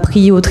 ça m'a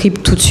pris au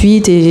trip tout de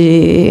suite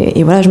et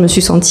voilà, je me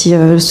suis sentie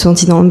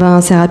dans le bain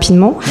assez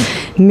rapidement.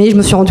 Mais je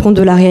me suis rendu compte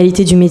de la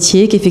réalité du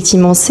métier,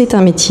 qu'effectivement, c'est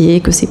un métier,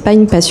 que c'est pas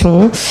une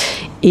passion.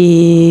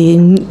 Et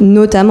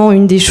notamment,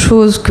 une des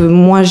choses que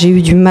moi j'ai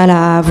eu du mal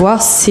à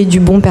avoir, c'est du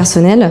bon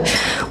personnel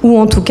ou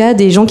en tout cas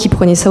des gens qui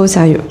prenaient ça au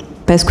sérieux.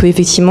 Parce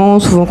qu'effectivement,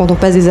 souvent quand on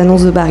passe des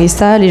annonces de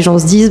barista, les gens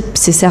se disent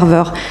c'est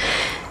serveur.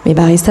 Mais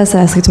barista, ça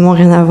n'a strictement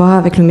rien à voir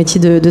avec le métier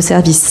de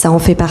service. Ça en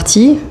fait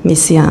partie, mais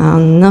c'est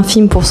un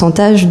infime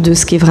pourcentage de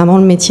ce qu'est vraiment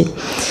le métier.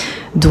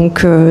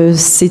 Donc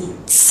c'est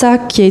ça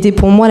qui a été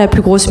pour moi la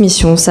plus grosse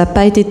mission. Ça n'a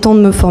pas été tant de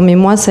me former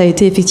moi, ça a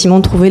été effectivement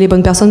de trouver les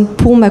bonnes personnes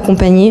pour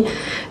m'accompagner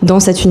dans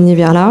cet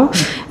univers-là.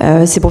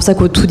 C'est pour ça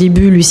qu'au tout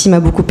début, Lucie m'a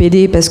beaucoup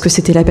aidée parce que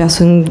c'était la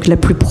personne la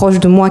plus proche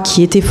de moi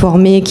qui était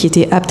formée, qui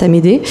était apte à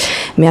m'aider.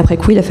 Mais après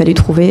coup, il a fallu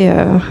trouver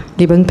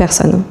les bonnes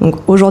personnes. Donc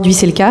aujourd'hui,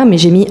 c'est le cas, mais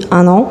j'ai mis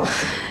 1 an.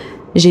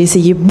 J'ai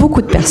essayé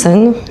beaucoup de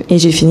personnes et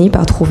j'ai fini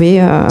par trouver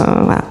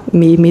voilà,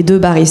 mes 2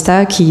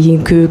 baristas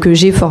que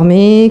j'ai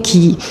formés.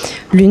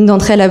 L'une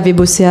d'entre elles avait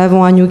bossé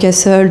avant à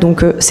Newcastle,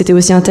 donc c'était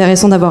aussi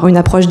intéressant d'avoir une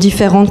approche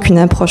différente qu'une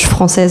approche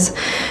française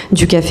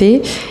du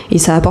café. Et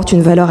ça apporte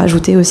une valeur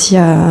ajoutée aussi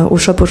au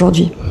shop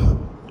aujourd'hui.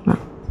 Voilà.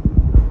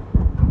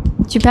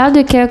 Tu parles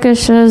de quelque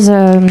chose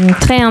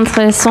très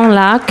intéressant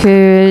là,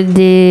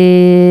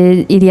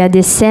 il y a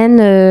des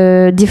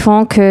scènes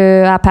différentes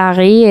qu'à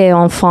Paris et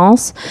en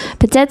France.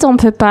 Peut-être on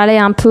peut parler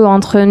un peu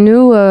entre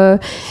nous.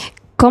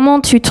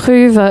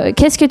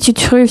 Qu'est-ce que tu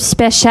trouves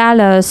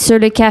spécial sur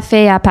le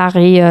café à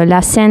Paris,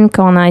 la scène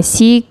qu'on a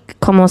ici,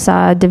 comment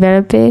ça a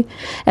développé?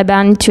 Eh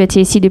ben, tu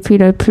étais ici depuis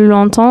le plus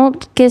longtemps.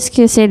 Qu'est-ce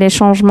que c'est les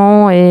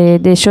changements et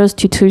des choses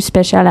que tu trouves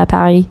spéciales à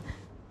Paris?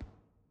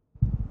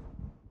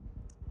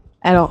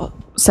 Alors,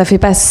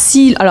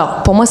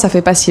 pour moi, ça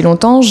fait pas si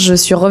longtemps. Je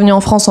suis revenue en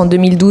France en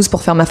 2012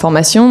 pour faire ma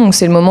formation. Donc,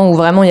 c'est le moment où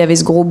vraiment il y avait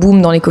ce gros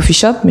boom dans les coffee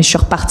shops. Mais je suis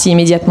repartie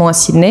immédiatement à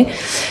Sydney.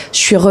 Je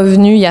suis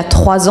revenue il y a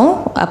 3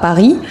 ans à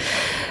Paris.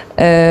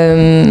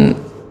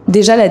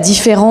 Déjà, la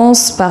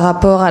différence par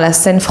rapport à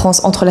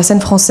entre la scène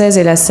française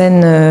et la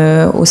scène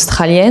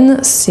australienne,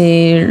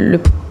 c'est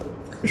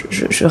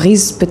je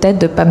risque peut-être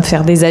de pas me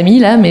faire des amis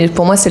là, mais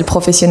pour moi c'est le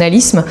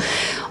professionnalisme.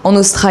 En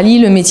Australie,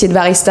 le métier de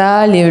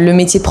barista, le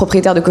métier de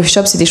propriétaire de coffee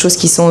shop, c'est des choses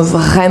qui sont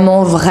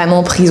vraiment,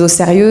 vraiment prises au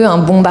sérieux. Un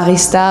bon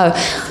barista,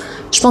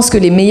 je pense que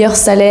les meilleurs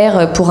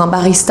salaires pour un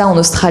barista en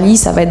Australie,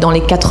 ça va être dans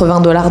les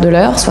 $80 de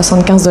l'heure,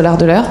 $75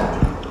 de l'heure.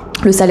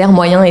 Le salaire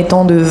moyen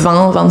étant de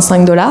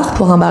 $20-25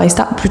 pour un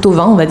barista, plutôt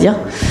 20 on va dire.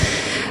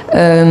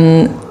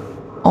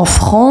 En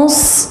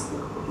France,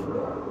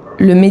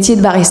 le métier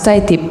de barista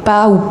était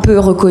pas ou peu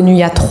reconnu il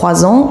y a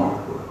 3 ans.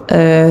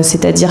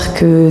 C'est-à-dire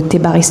que t'es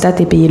barista,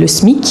 t'es payé le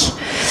SMIC,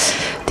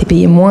 t'es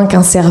payé moins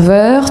qu'un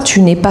serveur,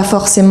 tu n'es pas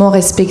forcément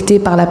respecté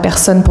par la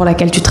personne pour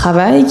laquelle tu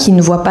travailles, qui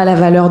ne voit pas la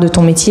valeur de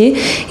ton métier.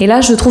 Et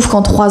là, je trouve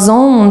qu'en 3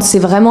 ans, on s'est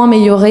vraiment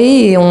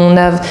amélioré et on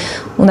a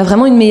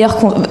vraiment une meilleure,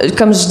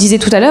 comme je disais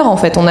tout à l'heure, en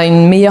fait, on a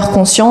une meilleure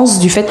conscience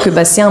du fait que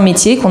c'est un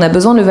métier, qu'on a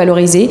besoin de le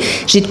valoriser.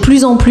 J'ai de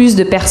plus en plus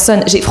de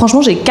personnes,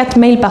 franchement, j'ai 4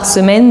 mails par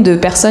semaine de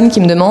personnes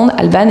qui me demandent «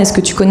 Alban, est-ce que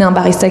tu connais un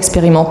barista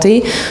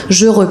expérimenté ?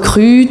 Je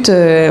recrute,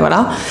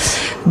 voilà. »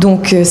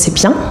 Donc c'est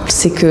bien,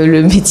 c'est que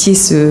le métier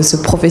se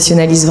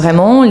professionnalise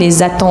vraiment,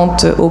 les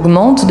attentes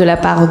augmentent de la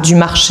part du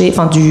marché,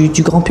 enfin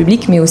du grand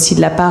public, mais aussi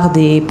de la part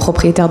des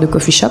propriétaires de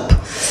coffee shop.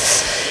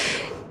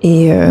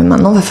 Et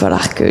maintenant, il va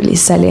falloir que les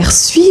salaires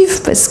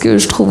suivent, parce que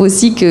je trouve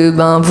aussi que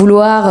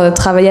vouloir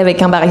travailler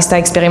avec un barista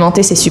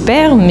expérimenté, c'est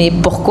super, mais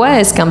pourquoi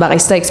est-ce qu'un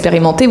barista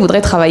expérimenté voudrait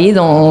travailler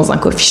dans un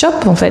coffee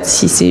shop, en fait,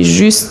 si c'est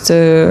juste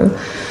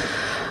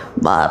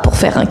pour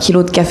faire 1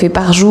 kilo de café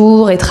par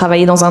jour et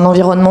travailler dans un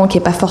environnement qui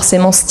n'est pas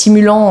forcément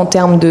stimulant en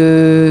termes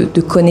de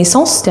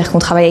connaissances, c'est-à-dire qu'on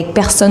travaille avec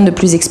personne de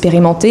plus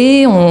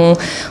expérimenté,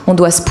 on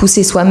doit se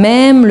pousser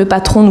soi-même, le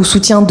patron nous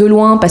soutient de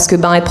loin parce que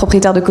être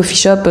propriétaire de coffee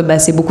shop,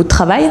 c'est beaucoup de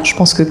travail. Je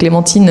pense que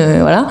Clémentine,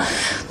 voilà,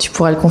 tu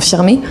pourras le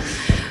confirmer.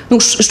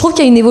 Donc je trouve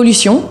qu'il y a une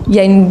évolution, il y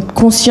a une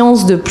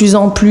conscience de plus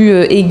en plus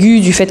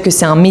aiguë du fait que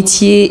c'est un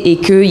métier et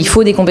qu'il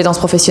faut des compétences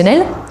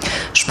professionnelles.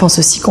 Je pense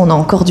aussi qu'on a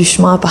encore du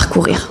chemin à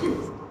parcourir.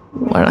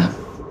 Voilà.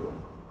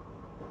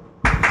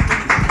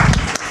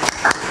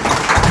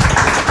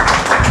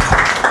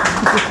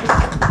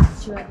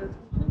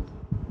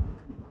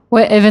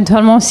 Oui,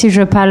 éventuellement, si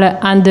je parle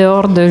en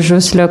dehors de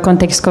juste le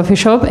contexte coffee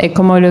shop et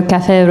comment le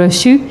café est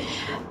reçu,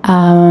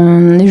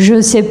 je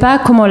ne sais pas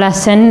comment la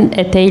scène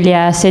était il y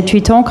a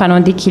 7-8 ans quand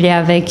on dit qu'il est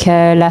avec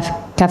la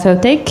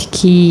Caféothèque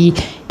qui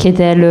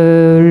était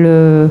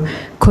le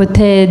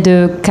côté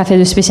de café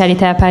de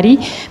spécialité à Paris.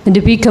 Mais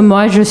depuis que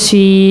moi je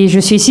suis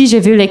ici, j'ai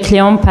vu les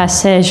clients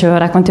passer, je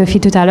racontais aux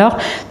filles tout à l'heure,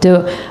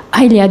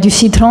 il y a du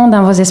citron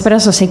dans vos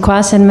espressos, c'est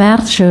quoi cette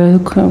merde, je ne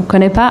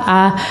connais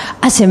pas.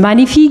 C'est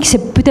magnifique,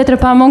 c'est peut-être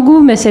pas à mon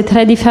goût, mais c'est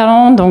très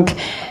différent. Donc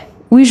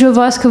oui, je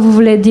vois ce que vous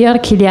voulez dire,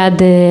 qu'il y a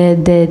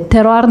des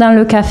terroirs dans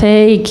le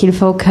café et qu'il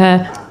faut que...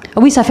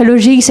 Oui, ça fait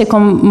logique, c'est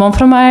comme mon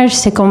fromage,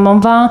 c'est comme mon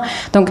vin.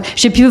 Donc,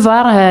 j'ai pu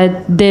voir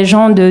des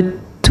gens de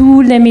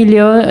tous les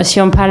milieux.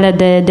 Si on parle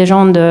des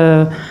gens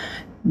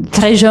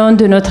très jeunes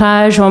de notre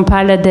âge,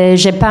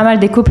 j'ai pas mal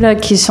de couples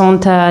qui sont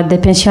des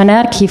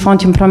pensionnaires qui font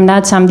une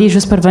promenade samedi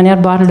juste pour venir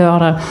boire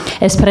leur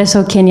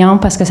espresso kenyan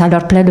parce que ça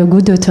leur plaît le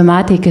goût de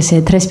tomate et que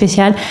c'est très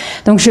spécial.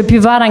 Donc, j'ai pu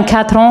voir en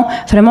 4 ans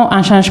vraiment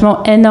un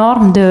changement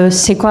énorme de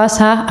c'est quoi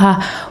ça à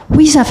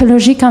oui, ça fait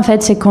logique en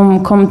fait, c'est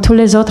comme tous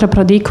les autres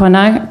produits qu'on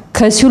a,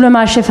 que sur le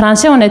marché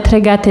français, on est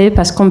très gâtés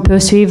parce qu'on peut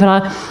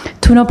suivre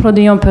tous nos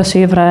produits, on peut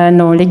suivre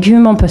nos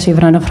légumes, on peut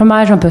suivre nos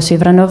fromages, on peut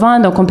suivre nos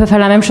vins, donc on peut faire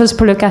la même chose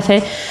pour le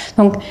café.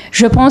 Donc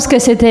je pense que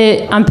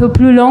c'était un peu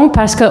plus long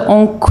parce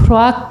qu'on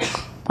croit,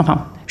 enfin,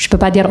 je peux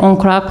pas dire on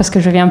croit parce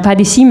que je viens pas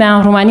d'ici, mais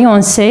en Roumanie,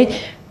 on sait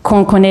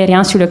qu'on connaît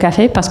rien sur le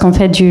café parce qu'on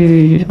fait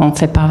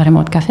pas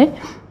vraiment de café.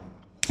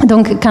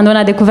 Donc, quand on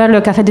a découvert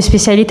le café de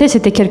spécialité,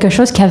 c'était quelque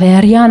chose qui avait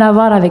rien à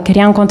voir avec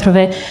rien qu'on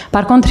trouvait.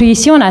 Par contre,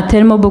 ici, on a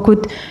tellement beaucoup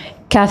de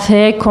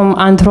café comme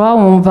endroit où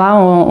on va,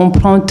 on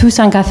prend tous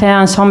un café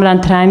ensemble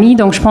entre amis.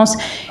 Donc, je pense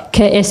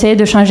qu'essayer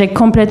de changer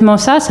complètement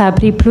ça a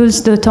pris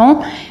plus de temps,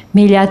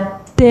 mais il y a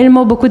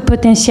tellement beaucoup de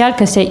potentiel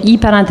que c'est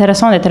hyper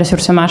intéressant d'être sur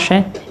ce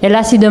marché. Et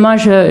là, si demain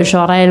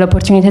j'aurais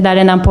l'opportunité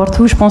d'aller n'importe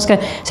où, je pense que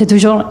c'est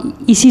toujours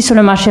ici sur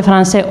le marché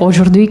français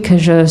aujourd'hui que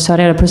je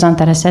serais le plus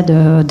intéressée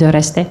de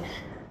rester.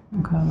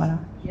 Donc, voilà.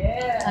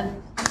 Yeah.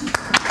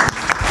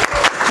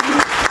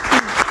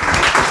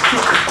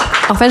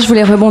 fait, je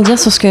voulais rebondir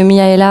sur ce que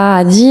Mihaela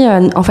a dit.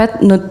 En fait,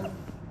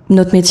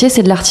 notre métier,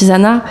 c'est de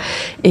l'artisanat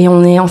et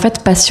on est en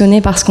fait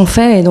passionné par ce qu'on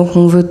fait et donc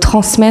on veut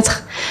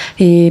transmettre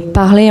et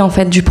parler en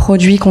fait du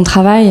produit qu'on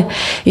travaille.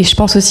 Et je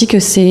pense aussi que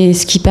c'est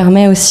ce qui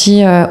permet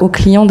aussi aux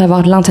clients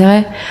d'avoir de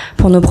l'intérêt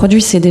pour nos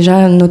produits. C'est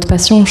déjà notre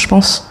passion, je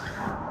pense.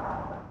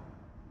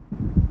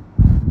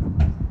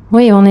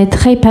 Oui, on est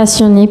très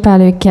passionné par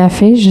le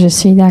café, je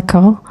suis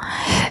d'accord.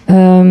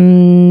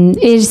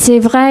 Et c'est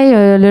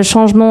vrai, le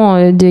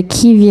changement de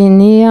qui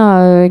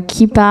venir,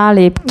 qui parle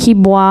et qui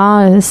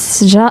boit,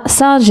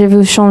 ça, je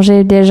veux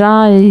changer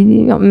déjà. Et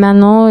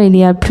maintenant, il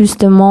y a plus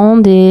de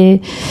monde et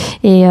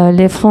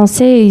les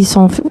Français, ils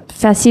sont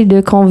faciles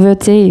de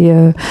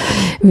convertir.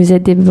 Vous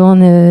êtes des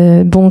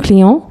bons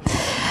clients.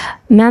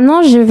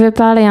 Maintenant, je veux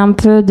parler un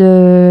peu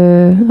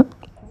de...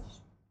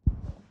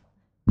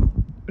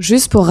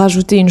 Juste pour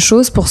rajouter une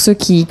chose, pour ceux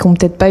qui n'ont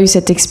peut-être pas eu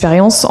cette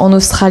expérience, en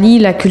Australie,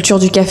 la culture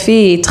du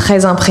café est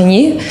très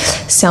imprégnée.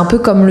 C'est un peu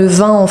comme le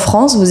vin en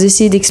France. Vous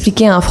essayez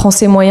d'expliquer à un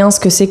Français moyen ce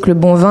que c'est que le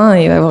bon vin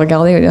et il va vous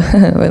regarder,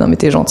 ouais, non mais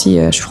t'es gentil,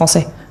 je suis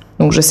français.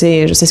 Donc je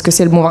sais ce que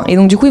c'est le bon vin. Et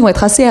donc du coup, ils vont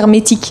être assez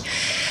hermétiques.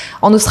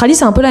 En Australie,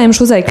 c'est un peu la même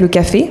chose avec le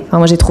café. Enfin,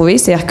 moi, j'ai trouvé.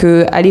 C'est-à-dire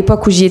qu'à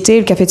l'époque où j'y étais,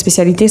 le café de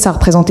spécialité, ça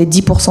représentait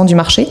 10% du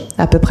marché,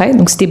 à peu près.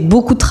 Donc, c'était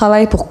beaucoup de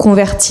travail pour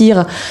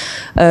convertir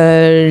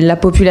la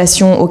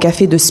population au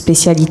café de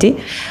spécialité.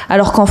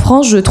 Alors qu'en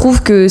France, je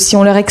trouve que si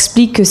on leur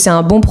explique que c'est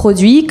un bon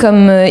produit,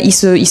 comme ils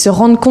se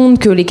rendent compte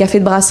que les cafés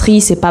de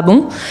brasserie, c'est pas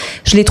bon,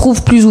 je les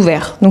trouve plus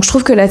ouverts. Donc, je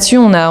trouve que là-dessus,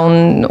 on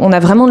a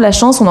vraiment de la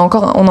chance. On a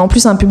en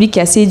plus un public qui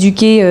est assez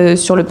éduqué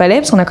sur le palais,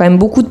 parce qu'on a quand même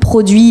beaucoup de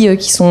produits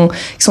qui sont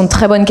de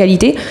très bonne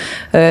qualité.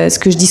 Ce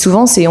que je dis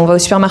souvent, c'est on va au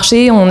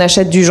supermarché, on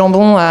achète du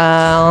jambon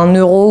à 1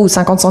 euro ou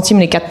 50 centimes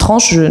les 4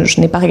 tranches. Je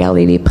n'ai pas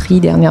regardé les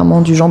prix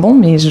dernièrement du jambon,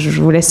 mais je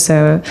vous laisse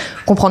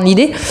comprendre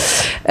l'idée.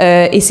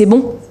 Et c'est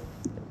bon.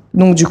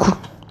 Donc du coup,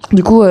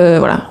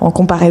 voilà, en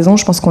comparaison,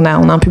 je pense qu'on a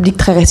un public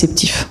très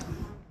réceptif.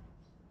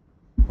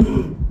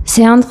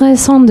 C'est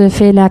intéressant de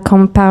faire la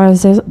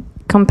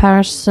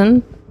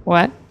comparison.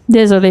 Ouais.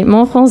 Désolée,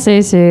 mon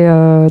français, c'est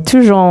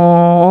toujours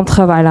en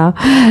travail là.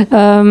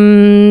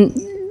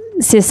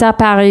 C'est ça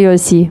pareil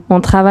aussi.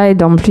 On travaille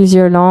dans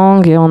plusieurs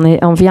langues et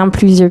on vient de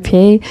plusieurs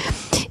pays.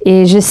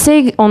 Et je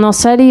sais qu'en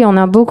Australie, on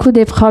a beaucoup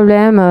de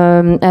problèmes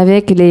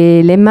avec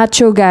les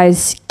macho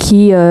guys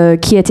qui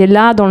étaient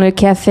là dans le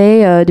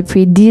café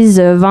depuis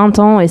 10-20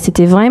 ans et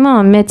c'était vraiment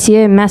un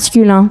métier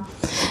masculin.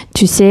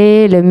 Tu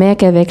sais, le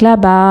mec avec la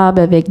barbe,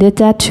 avec des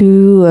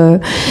tattoos.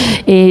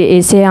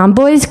 Et c'est un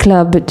boys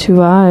club, tu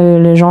vois.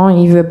 Les gens,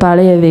 ils veulent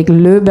parler avec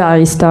le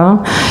barista.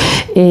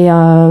 Et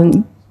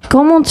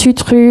comment tu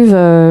trouves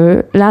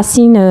la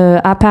scène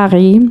à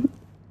Paris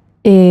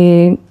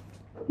et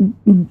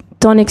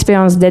ton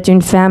expérience d'être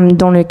une femme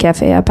dans le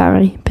café à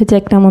Paris?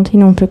 Peut-être,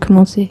 Clémentine, on peut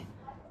commencer.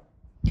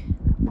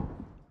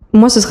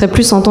 Moi, ce serait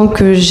plus en tant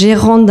que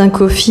gérante d'un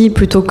coffee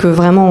plutôt que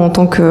vraiment en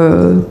tant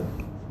que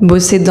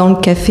bosser dans le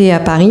café à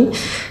Paris,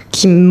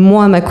 qui,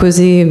 moi, m'a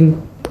causé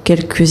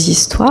quelques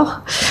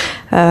histoires.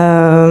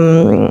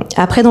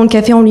 Après, dans le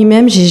café en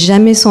lui-même, j'ai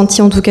jamais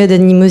senti en tout cas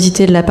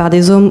d'animosité de la part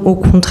des hommes, au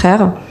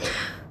contraire.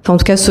 Enfin, en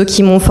tout cas, ceux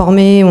qui m'ont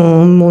formée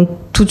m'ont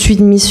tout de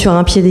suite mis sur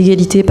un pied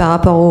d'égalité par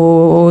rapport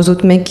aux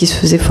autres mecs qui se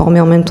faisaient former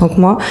en même temps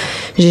que moi.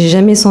 J'ai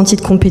jamais senti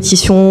de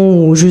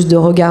compétition ou juste de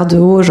regard de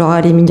haut, genre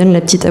elle est mignonne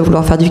la petite à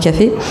vouloir faire du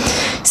café.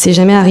 C'est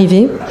jamais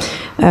arrivé.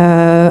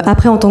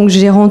 Après, en tant que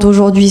gérante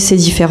aujourd'hui, c'est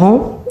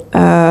différent.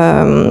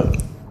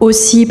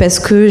 Aussi parce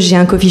que j'ai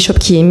un coffee shop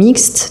qui est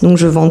mixte, donc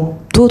je vends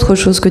d'autres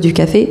choses que du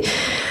café.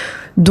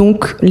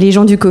 Donc les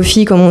gens du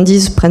coffee, comme on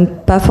dit, prennent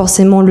pas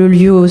forcément le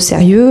lieu au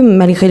sérieux,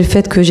 malgré le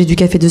fait que j'ai du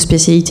café de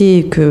spécialité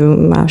et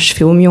que je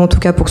fais au mieux en tout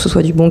cas pour que ce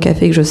soit du bon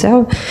café que je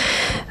serve.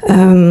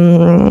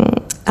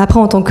 Après,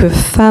 en tant que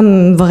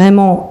femme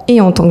vraiment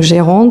et en tant que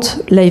gérante,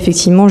 là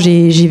effectivement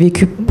j'ai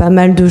vécu pas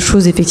mal de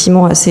choses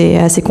effectivement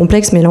assez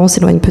complexes, mais là on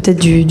s'éloigne peut-être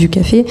du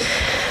café.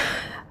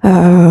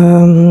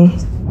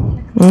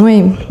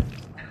 Oui.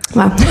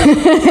 Voilà.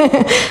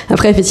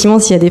 Après, effectivement,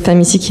 s'il y a des femmes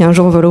ici qui un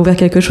jour veulent ouvrir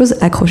quelque chose,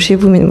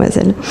 accrochez-vous,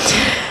 mesdemoiselles.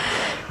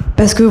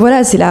 Parce que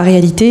voilà, c'est la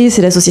réalité,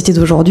 c'est la société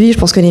d'aujourd'hui. Je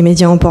pense que les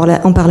médias en parlent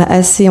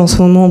assez en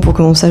ce moment pour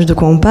qu'on sache de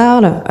quoi on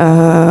parle.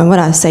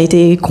 Voilà, ça a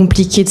été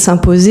compliqué de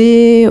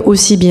s'imposer,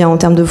 aussi bien en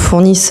termes de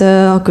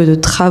fournisseurs que de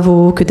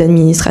travaux, que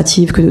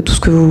d'administratifs, que de tout ce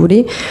que vous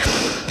voulez.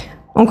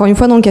 Encore une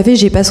fois, dans le café,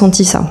 j'ai pas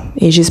senti ça.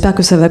 Et j'espère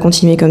que ça va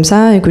continuer comme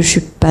ça et que je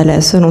suis pas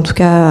la seule, en tout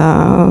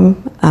cas,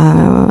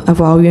 à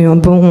avoir eu un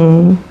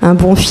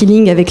bon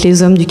feeling avec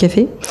les hommes du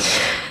café.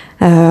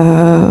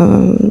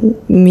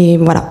 Mais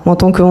voilà, en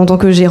tant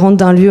que gérante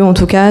d'un lieu, en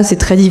tout cas, c'est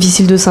très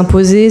difficile de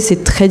s'imposer,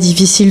 c'est très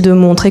difficile de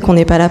montrer qu'on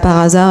n'est pas là par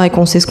hasard et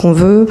qu'on sait ce qu'on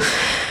veut.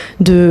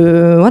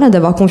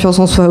 D'avoir confiance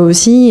en soi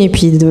aussi, et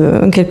puis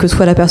quelle que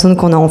soit la personne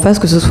qu'on a en face,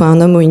 que ce soit un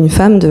homme ou une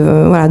femme,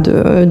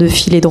 de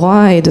filer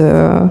droit et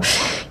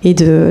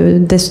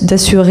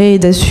d'assurer et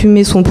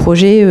d'assumer son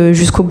projet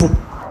jusqu'au bout.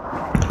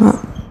 Voilà.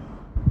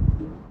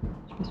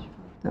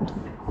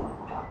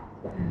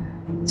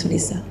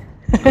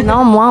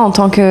 Non, moi, en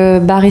tant que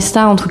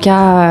barista, en tout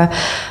cas,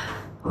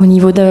 Au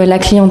niveau de la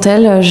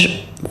clientèle,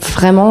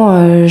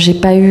 vraiment, j'ai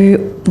pas eu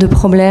de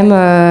problème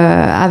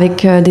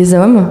avec des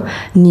hommes,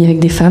 ni avec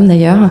des femmes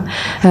d'ailleurs.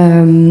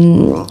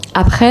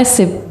 Après,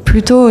 c'est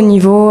plutôt au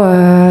niveau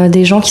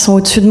des gens qui sont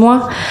au-dessus de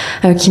moi,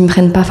 qui me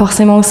prennent pas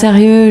forcément au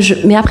sérieux.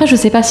 Mais après, je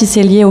sais pas si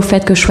c'est lié au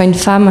fait que je sois une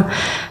femme.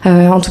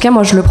 En tout cas,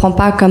 moi, je le prends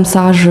pas comme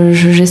ça.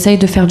 J'essaye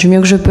de faire du mieux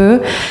que je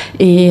peux.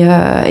 Et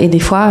des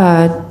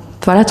fois...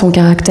 voilà, ton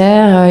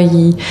caractère,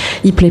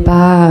 il plaît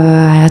pas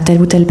à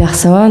telle ou telle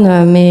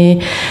personne, mais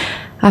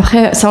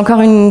après, c'est encore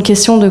une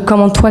question de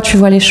comment toi tu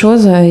vois les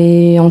choses,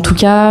 et en tout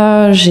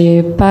cas,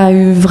 j'ai pas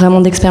eu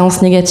vraiment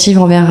d'expérience négative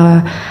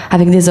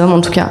avec des hommes,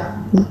 en tout cas.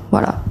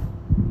 Voilà.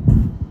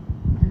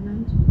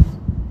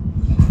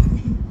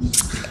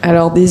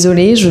 Alors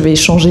désolée, je vais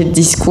changer de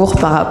discours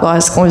par rapport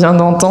à ce qu'on vient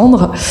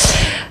d'entendre.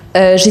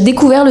 J'ai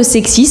découvert le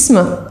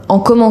sexisme en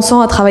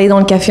commençant à travailler dans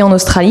le café en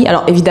Australie.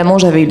 Alors évidemment,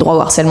 j'avais eu le droit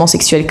au harcèlement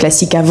sexuel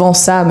classique avant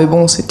ça, mais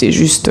bon, c'était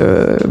juste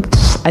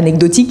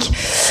anecdotique,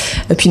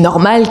 et puis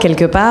normal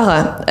quelque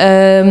part.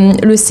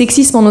 Le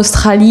sexisme en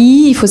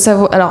Australie, il faut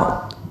savoir...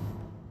 Alors,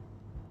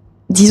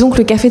 disons que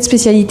le café de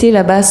spécialité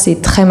là-bas, c'est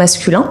très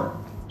masculin.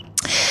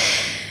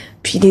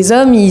 Puis les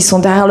hommes, ils sont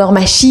derrière leur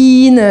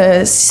machine,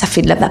 ça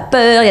fait de la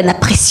vapeur, il y a de la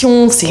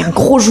pression, c'est un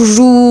gros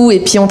joujou, et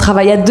puis on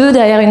travaille à deux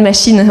derrière une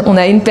machine. On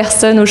a une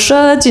personne au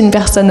shot, une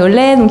personne au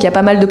lait, donc il y a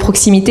pas mal de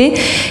proximité.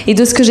 Et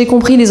de ce que j'ai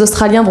compris, les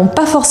Australiens vont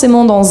pas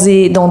forcément dans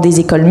des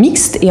écoles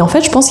mixtes, et en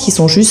fait, je pense qu'ils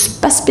sont juste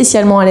pas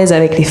spécialement à l'aise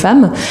avec les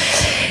femmes.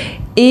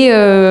 Et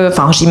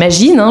enfin,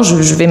 j'imagine, hein,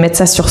 je vais mettre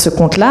ça sur ce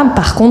compte-là.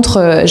 Par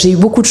contre, j'ai eu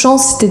beaucoup de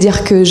chance,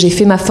 c'est-à-dire que j'ai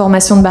fait ma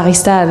formation de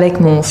barista avec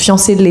mon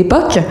fiancé de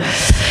l'époque,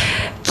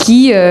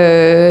 qui,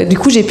 du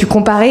coup, j'ai pu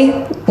comparer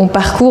mon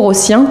parcours au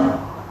sien.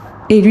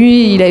 Et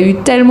lui, il a eu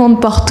tellement de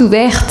portes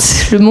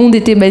ouvertes, le monde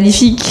était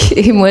magnifique.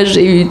 Et moi,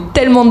 j'ai eu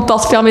tellement de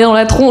portes fermées dans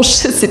la tronche,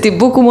 c'était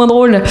beaucoup moins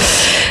drôle.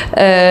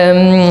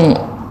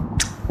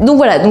 Donc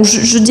voilà, donc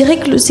je dirais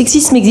que le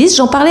sexisme existe.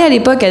 J'en parlais à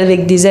l'époque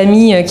avec des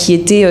amies qui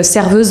étaient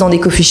serveuses dans des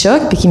coffee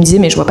shops et qui me disaient «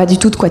 Mais je vois pas du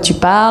tout de quoi tu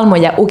parles, moi,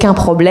 il n'y a aucun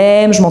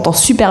problème, je m'entends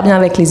super bien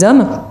avec les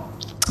hommes. »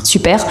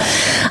 Super.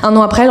 Un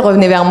an après, elle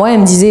revenait vers moi et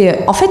elle me disait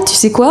 « En fait, tu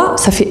sais quoi,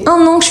 ça fait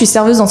 1 an que je suis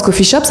serveuse dans ce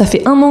coffee shop, ça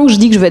fait 1 an que je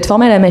dis que je veux être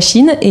formée à la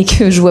machine et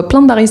que je vois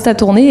plein de baristas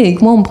tourner et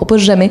que moi, on me propose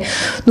jamais. »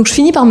 Donc je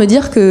finis par me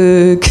dire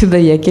que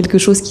y a quelque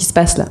chose qui se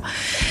passe là.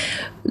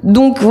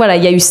 Donc voilà,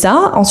 il y a eu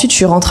ça. Ensuite, je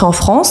suis rentrée en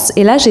France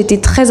et là, j'ai été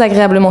très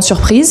agréablement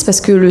surprise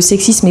parce que le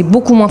sexisme est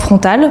beaucoup moins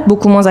frontal,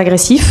 beaucoup moins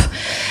agressif,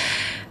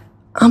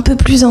 un peu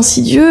plus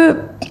insidieux.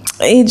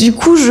 Et du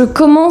coup, je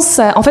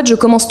commence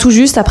tout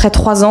juste après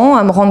 3 ans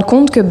à me rendre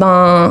compte que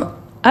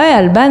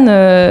Alban,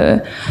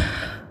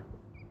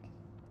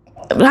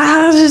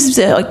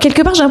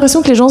 quelque part, j'ai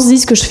l'impression que les gens se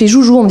disent que je fais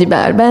joujou. On me dit,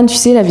 Alban, tu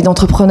sais, la vie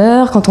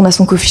d'entrepreneur, quand on a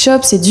son coffee shop,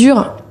 c'est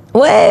dur.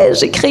 Ouais,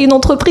 j'ai créé une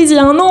entreprise il y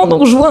a 1 an,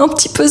 donc je vois un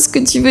petit peu ce que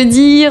tu veux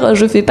dire.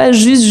 Je fais pas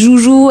juste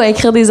joujou à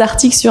écrire des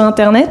articles sur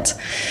Internet.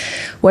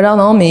 Ou alors,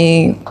 non,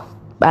 mais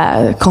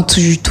quand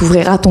tu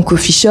t'ouvriras ton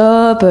coffee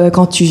shop,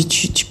 quand tu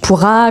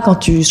pourras, quand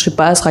tu, je sais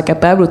pas, seras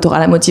capable, tu auras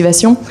la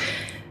motivation.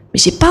 Mais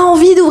j'ai pas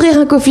envie d'ouvrir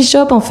un coffee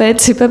shop, en fait.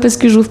 C'est pas parce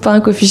que j'ouvre pas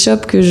un coffee shop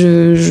que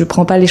je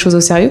prends pas les choses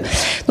au sérieux.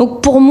 Donc,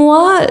 pour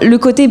moi, le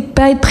côté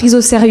pas être prise au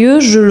sérieux,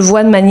 je le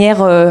vois de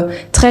manière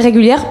très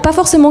régulière. Pas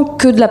forcément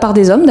que de la part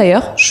des hommes,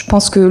 d'ailleurs. Je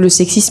pense que le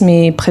sexisme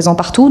est présent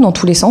partout, dans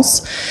tous les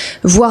sens.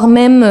 Voire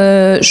même,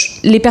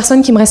 les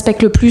personnes qui me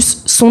respectent le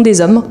plus sont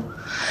des hommes.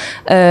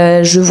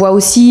 Je vois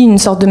aussi une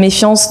sorte de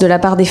méfiance de la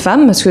part des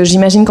femmes, parce que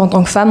j'imagine qu'en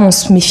tant que femme, on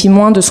se méfie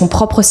moins de son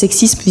propre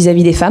sexisme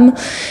vis-à-vis des femmes,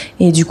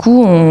 et du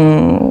coup,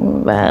 on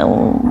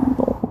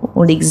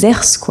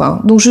l'exerce, quoi.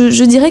 Donc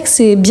je dirais que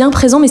c'est bien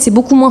présent, mais c'est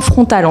beaucoup moins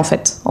frontal, en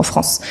fait, en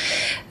France.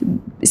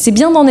 C'est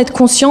bien d'en être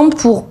consciente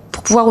pour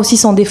pouvoir aussi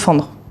s'en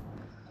défendre.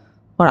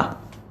 Voilà.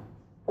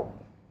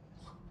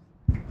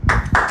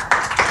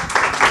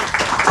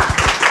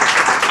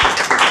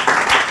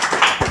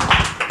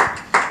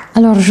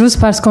 Alors, juste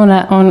parce qu'on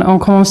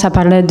commence à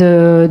parler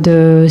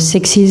de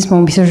sexisme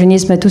ou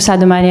misogynisme et tout ça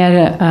de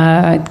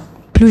manière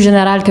plus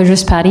générale que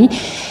juste Paris,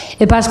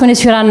 et parce qu'on est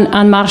sur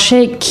un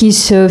marché qui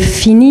se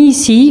finit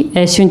ici,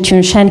 et c'est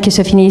une chaîne qui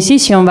se finit ici,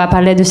 si on va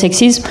parler de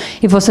sexisme,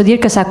 il faut se dire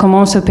que ça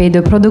commence au pays de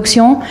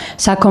production,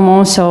 ça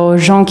commence aux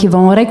gens qui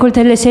vont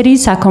récolter les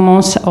cerises, ça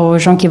commence aux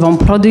gens qui vont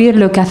produire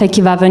le café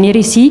qui va venir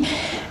ici,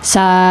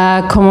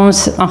 ça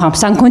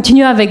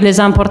continue avec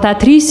les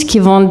importatrices qui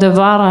vont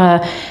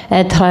devoir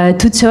être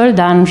toutes seules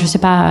dans, je sais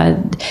pas,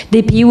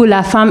 des pays où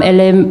la femme,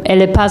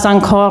 elle est pas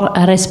encore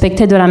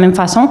respectée de la même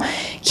façon,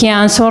 qui est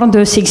une sorte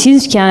de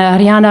sexisme qui a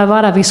rien à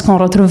voir avec ce qu'on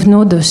retrouve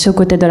nous de ce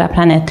côté de la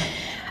planète.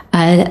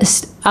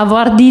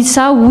 Avoir dit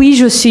ça, oui,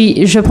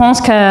 je pense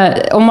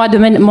que, au moins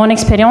de mon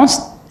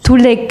expérience, tous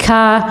les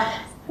cas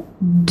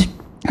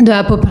de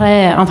à peu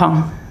près,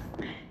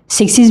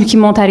 sexisme qui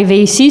m'ont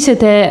arrivé ici,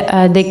 c'était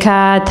des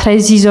cas très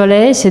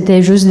isolés,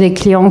 c'était juste des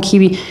clients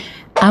qui,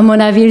 à mon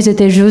avis, ils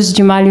étaient juste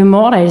du mal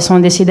humeur et ils ont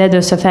décidé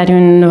de se faire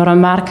une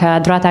remarque à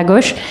droite à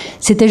gauche.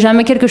 C'était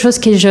jamais quelque chose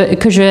que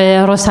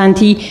j'ai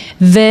ressenti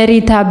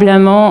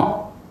véritablement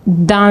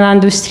dans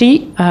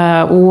l'industrie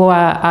ou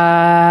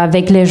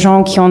avec les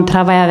gens qui ont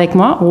travaillé avec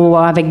moi ou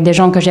avec des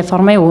gens que j'ai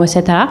formés, ou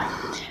etc.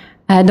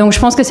 Donc, je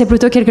pense que c'est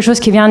plutôt quelque chose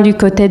qui vient du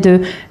côté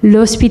de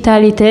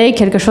l'hospitalité,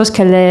 quelque chose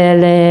que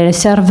les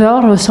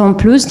serveurs ressentent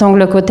plus. Donc,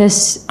 le côté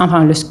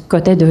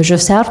de je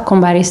sers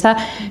comme barista,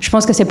 je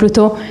pense que c'est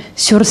plutôt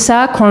sur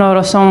ça qu'on le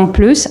ressent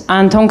plus.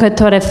 En tant que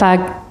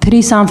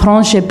torréfactrice en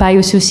France, j'ai pas eu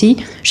de soucis.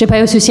 J'ai pas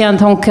eu de soucis en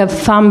tant que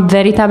femme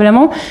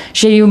véritablement.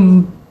 J'ai eu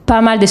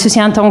pas mal de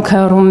soucis en tant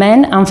que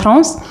roumaine en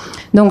France.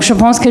 Donc, je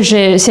pense que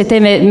c'était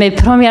mes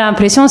premières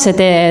impressions,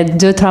 c'était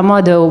 2-3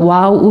 mois de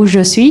waouh, où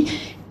je suis.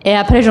 Et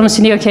après, je me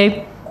suis dit, OK,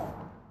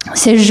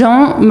 ces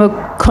gens me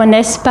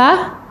connaissent pas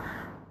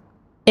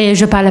et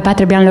je parle pas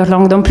très bien leur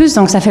langue non plus,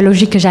 donc ça fait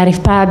logique que j'arrive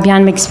pas à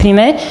bien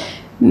m'exprimer,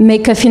 mais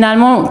que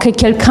finalement, que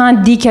quelqu'un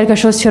dit quelque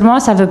chose sur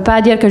moi, ça veut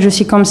pas dire que je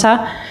suis comme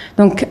ça.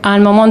 Donc, à un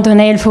moment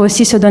donné, il faut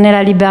aussi se donner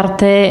la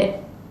liberté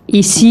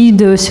ici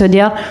de se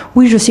dire,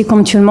 oui, je suis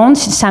comme tout le monde,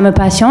 ça me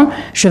passionne,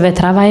 je vais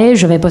travailler,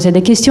 je vais poser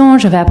des questions,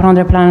 je vais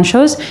apprendre plein de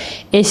choses.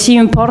 Et si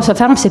une porte se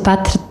ferme, c'est pas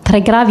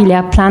très grave, il y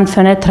a plein de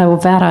fenêtres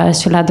ouvertes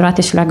sur la droite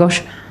et sur la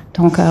gauche.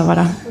 Donc,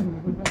 voilà.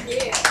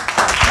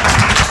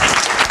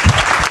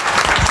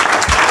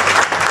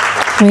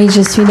 Oui,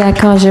 je suis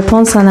d'accord. Je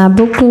pense qu'on a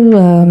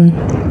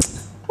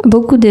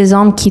beaucoup des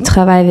hommes qui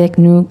travaillent avec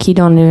nous, qui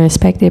donnent le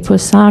respect et pour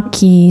ça,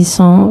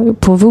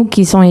 pour vous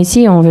qui sont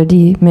ici, on veut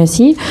dire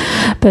merci,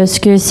 parce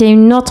que c'est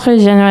une autre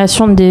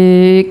génération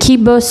qui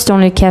bosse dans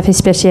le café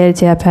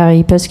spécialité à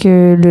Paris, parce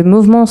que le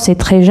mouvement c'est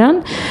très jeune.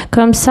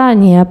 Comme ça, il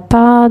n'y a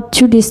pas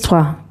toute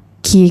l'histoire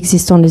qui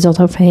existe dans les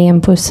autres pays.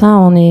 Pour ça,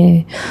 on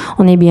est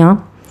bien.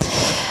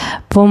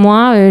 Pour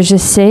moi, je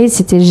sais,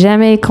 c'était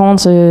jamais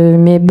contre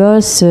mes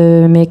boss,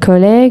 mes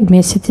collègues,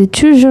 mais c'était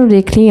toujours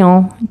les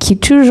clients qui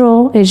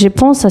toujours, et je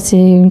pense que c'est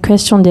une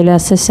question de la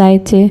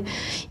société.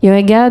 Ils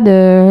regardent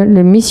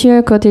le monsieur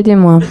à côté de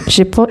moi.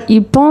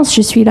 Ils pensent que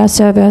je suis la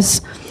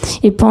serveuse.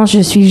 Ils pensent que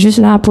je suis juste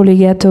là pour les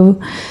gâteaux.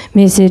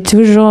 Mais c'est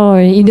toujours,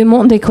 ils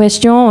demandent des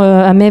questions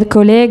à mes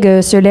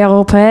collègues sur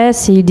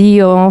l'Aéropress. Ils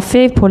disent, on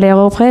fait pour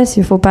l'Aéropress,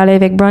 il faut parler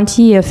avec Bronte,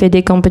 il fait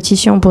des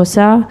compétitions pour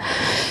ça.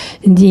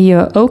 Il dit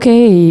OK,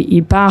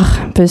 il part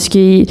parce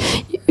qu'il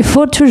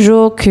faut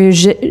toujours que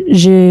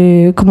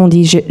je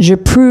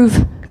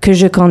prouve que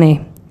je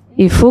connais.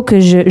 Il faut que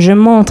je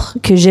montre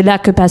que j'ai la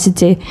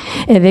capacité.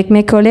 Et avec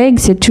mes collègues,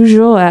 c'est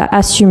toujours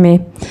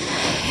assumé.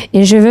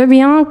 Et je veux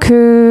bien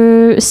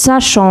que ça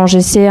change.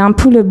 Et c'est un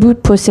peu le but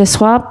pour ce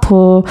soir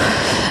pour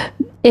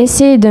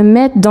essayer de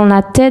mettre dans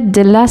la tête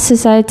de la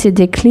société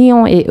des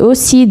clients et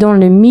aussi dans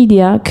le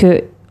média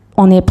que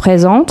on est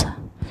présente,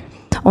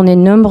 on est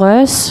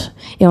nombreuses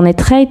et on est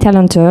très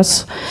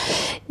talentueuses.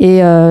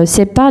 Et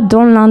c'est pas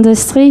dans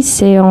l'industrie,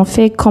 c'est en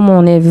fait comme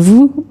on est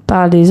vu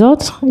par les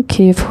autres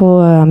qu'il faut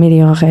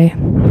améliorer.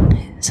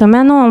 So,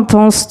 maintenant, on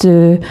pense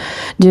de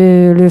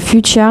le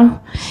futur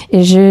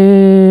et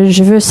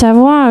je veux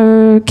savoir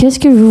qu'est-ce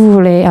que vous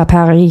voulez à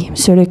Paris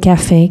sur le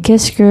café.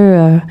 Qu'est-ce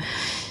que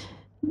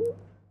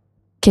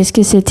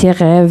c'est tes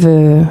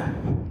rêves?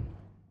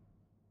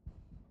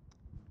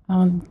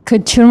 Que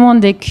tout le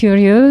monde est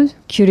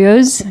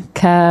curieuse,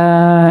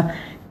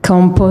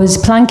 qu'on pose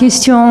plein de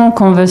questions,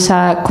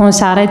 qu'on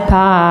s'arrête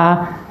pas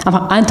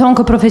en tant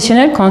que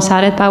professionnel, qu'on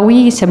s'arrête pas,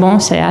 oui, c'est bon,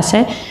 c'est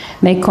assez,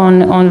 mais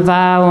qu'on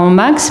va au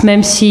max,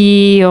 même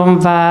si on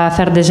va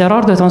faire des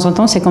erreurs de temps en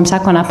temps, c'est comme ça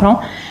qu'on apprend.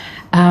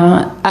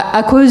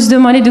 À cause de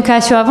mon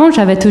éducation avant,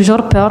 j'avais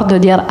toujours peur de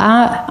dire,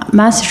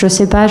 mince, je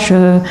sais pas,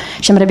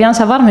 j'aimerais bien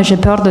savoir, mais j'ai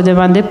peur de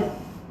demander.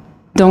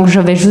 Donc, je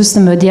vais juste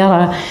me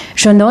dire,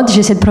 je note,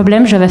 j'ai ce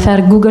problème, je vais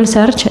faire Google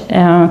Search.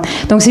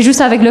 Donc, c'est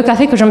juste avec le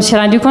café que je me suis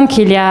rendu compte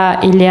qu'il y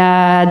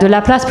a de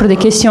la place pour des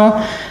questions.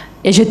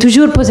 Et j'ai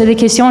toujours posé des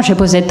questions, j'ai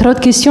posé trop de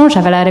questions.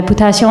 J'avais la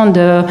réputation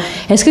de,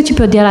 est-ce que tu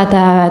peux dire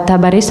à ta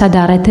barista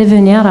d'arrêter de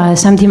venir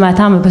samedi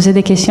matin me poser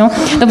des questions?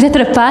 Donc,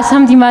 peut-être pas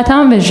samedi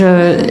matin, mais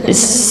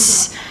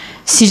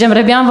si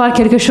j'aimerais bien voir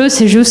quelque chose,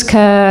 c'est juste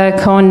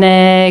qu'on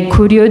est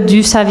curieux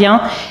d'où ça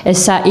vient. Et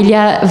ça, il y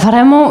a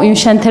vraiment une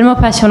chaîne tellement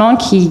passionnante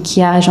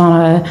qui a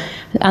genre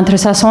entre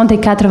 60 et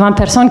 80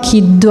 personnes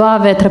qui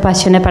doivent être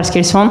passionnées par ce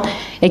qu'ils font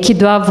et qui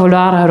doivent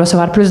vouloir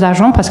recevoir plus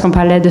d'argent, parce qu'on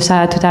parlait de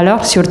ça tout à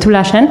l'heure, sur toute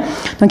la chaîne.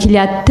 Donc il y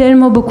a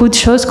tellement beaucoup de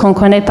choses qu'on ne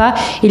connaît pas.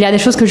 Il y a des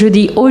choses que je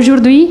dis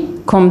aujourd'hui,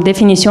 comme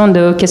définition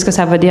de qu'est-ce que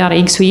ça veut dire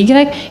X ou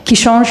Y, qui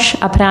changent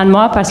après un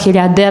mois parce qu'il y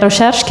a des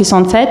recherches qui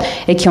sont faites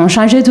et qui ont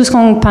changé tout ce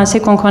qu'on pensait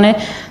qu'on connaît.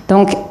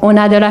 Donc, on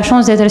a de la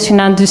chance d'être sur une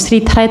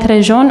industrie très,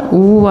 très jeune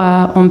où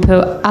on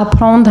peut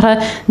apprendre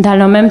dans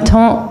le même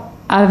temps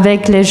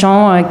avec les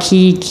gens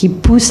qui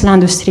poussent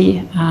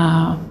l'industrie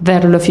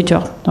vers le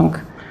futur. Donc,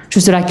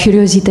 juste de la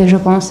curiosité, je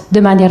pense, de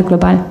manière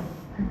globale.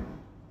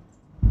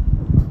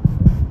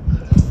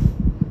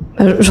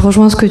 Je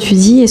rejoins ce que tu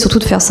dis et surtout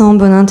de faire ça en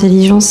bonne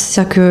intelligence.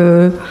 C'est-à-dire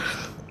que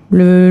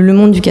le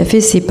monde du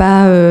café, c'est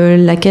pas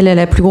laquelle est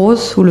la plus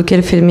grosse ou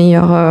lequel fait le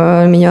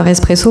meilleur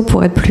espresso,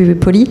 pour être plus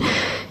poli.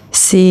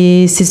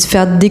 C'est se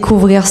faire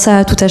découvrir ça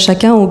à tout à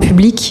chacun, au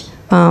public,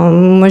 Enfin,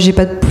 moi, j'ai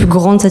pas de plus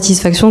grande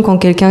satisfaction quand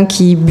quelqu'un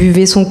qui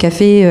buvait son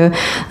café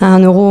à 1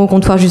 euro au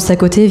comptoir juste à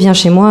côté vient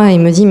chez moi et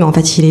me dit mais en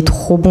fait il est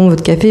trop bon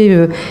votre café,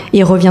 et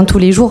il revient tous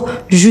les jours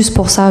juste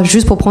pour ça,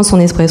 juste pour prendre son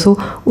espresso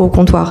au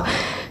comptoir.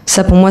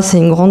 Ça pour moi c'est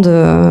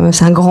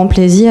un grand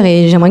plaisir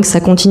et j'aimerais que ça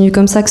continue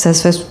comme ça, que ça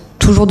se fasse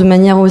toujours de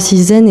manière aussi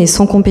zen et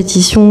sans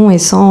compétition et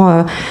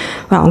sans,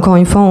 voilà, encore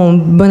une fois, en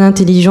bonne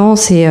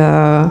intelligence et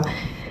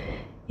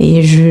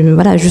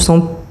juste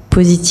en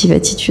positive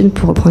attitude,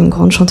 pour reprendre une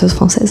grande chanteuse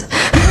française.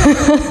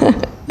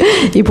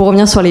 Et pour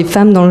revenir sur les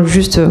femmes dans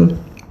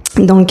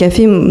le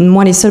café,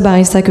 moi les seuls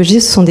baristas que j'ai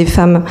ce sont des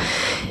femmes.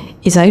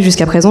 Et c'est vrai que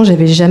jusqu'à présent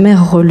j'avais jamais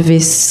relevé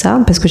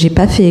ça parce que j'ai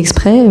pas fait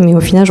exprès, mais au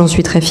final j'en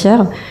suis très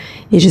fière.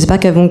 Et j'espère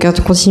qu'elles vont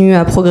continuer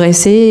à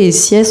progresser. Et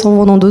si elles s'en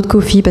vont dans d'autres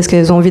coffees parce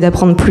qu'elles ont envie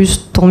d'apprendre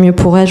plus, tant mieux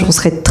pour elles, j'en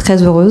serais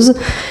très heureuse.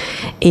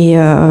 Et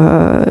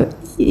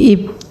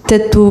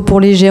peut-être pour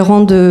les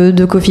gérants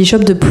de coffee shop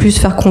de plus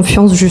faire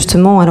confiance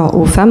justement alors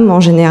aux femmes en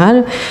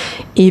général.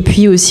 Et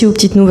puis aussi aux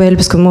petites nouvelles,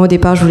 parce que moi au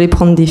départ je voulais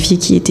prendre des filles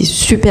qui étaient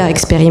super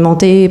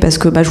expérimentées, parce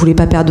que je voulais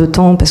pas perdre de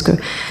temps, parce que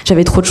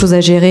j'avais trop de choses à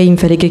gérer, il me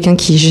fallait quelqu'un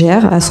qui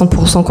gère à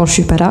 100% quand je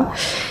suis pas là.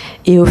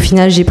 Et au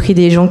final, j'ai pris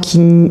des gens qui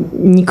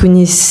n'y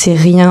connaissaient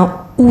rien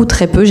ou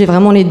très peu. J'ai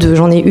vraiment les deux.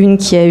 J'en ai une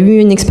qui a eu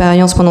une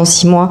expérience pendant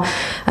 6 mois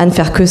à ne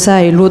faire que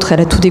ça, et l'autre,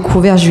 elle a tout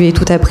découvert, je lui ai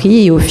tout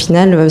appris. Et au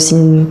final,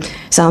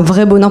 c'est un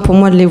vrai bonheur pour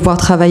moi de les voir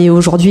travailler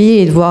aujourd'hui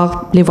et de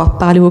les voir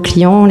parler aux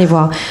clients, les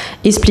voir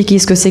expliquer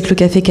ce que c'est que le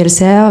café qu'elles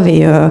servent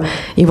et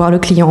voir le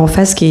client en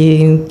face qui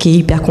est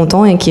hyper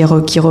content et qui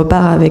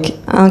repart avec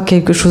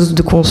quelque chose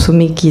de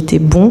consommé qui était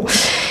bon.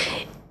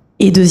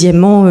 Et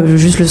deuxièmement,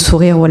 juste le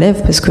sourire aux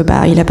lèvres parce que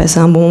il a passé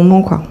un bon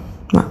moment, quoi.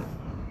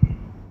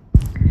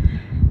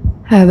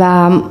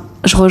 Voilà.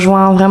 Je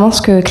rejoins vraiment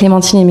ce que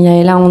Clémentine et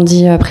Mihaela ont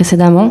dit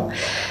précédemment.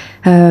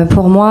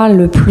 Pour moi,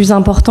 le plus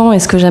important et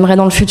ce que j'aimerais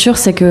dans le futur,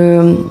 c'est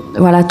que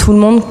tout le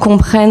monde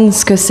comprenne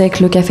ce que c'est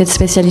que le café de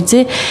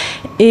spécialité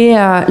et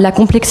la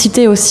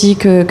complexité aussi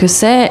que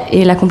c'est,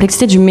 et la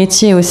complexité du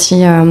métier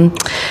aussi.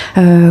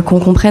 Qu'on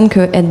comprenne que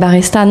être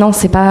barista, non,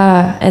 c'est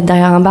pas être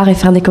derrière un bar et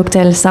faire des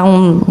cocktails. Ça,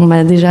 on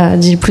m'a déjà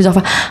dit plusieurs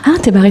fois. Ah,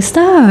 t'es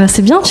barista,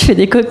 c'est bien, tu fais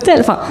des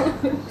cocktails. Enfin.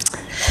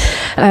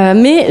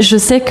 Mais je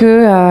sais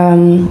que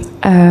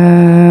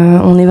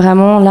on est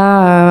vraiment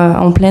là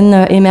en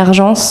pleine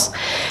émergence,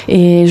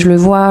 et je le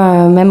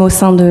vois même au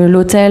sein de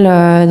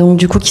l'hôtel, donc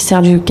du coup qui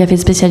sert du café de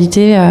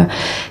spécialité,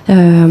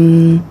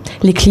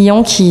 les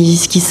clients qui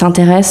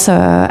s'intéressent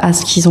à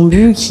ce qu'ils ont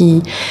bu,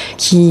 qui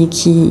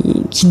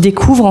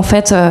découvrent en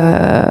fait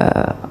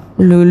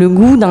le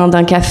goût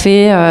d'un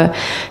café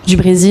du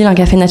Brésil, un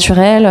café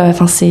naturel,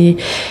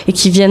 et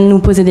qui viennent nous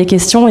poser des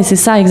questions. Et c'est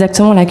ça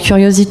exactement la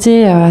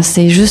curiosité,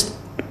 c'est juste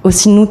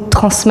aussi nous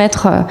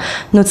transmettre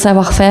notre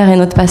savoir-faire et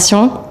notre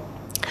passion,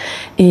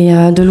 et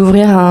de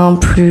l'ouvrir à un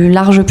plus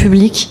large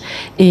public.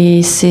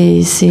 Et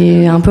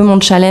c'est un peu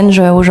mon challenge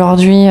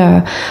aujourd'hui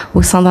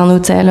au sein d'un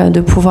hôtel,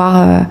 de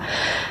pouvoir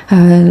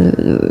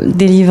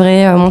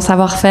délivrer mon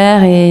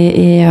savoir-faire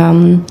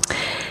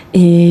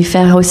et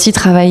faire aussi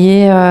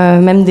travailler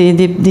même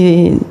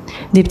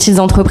des petites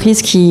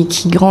entreprises qui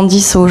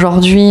grandissent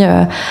aujourd'hui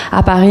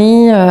à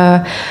Paris.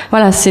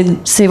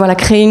 C'est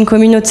créer une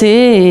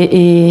communauté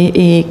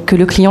et que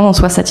le client en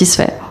soit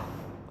satisfait.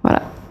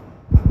 Voilà.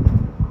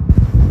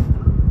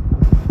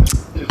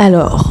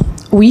 Alors,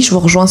 oui, je vous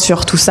rejoins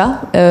sur tout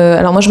ça.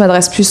 Alors moi, je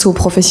m'adresse plus aux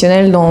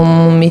professionnels dans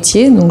mon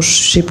métier, donc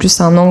j'ai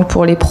plus un angle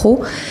pour les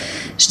pros.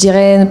 Je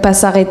dirais ne pas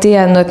s'arrêter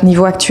à notre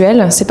niveau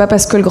actuel. C'est pas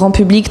parce que le grand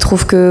public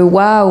trouve que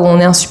waouh, on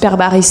est un super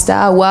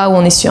barista, waouh,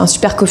 on est sur un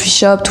super coffee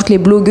shop, toutes les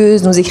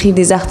blogueuses nous écrivent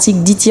des articles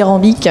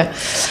dithyrambiques.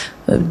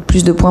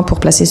 Plus de points pour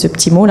placer ce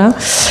petit mot là.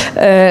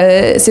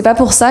 C'est pas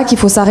pour ça qu'il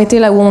faut s'arrêter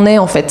là où on est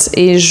en fait.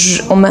 Et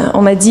on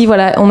m'a dit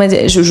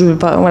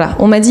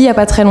il y a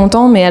pas très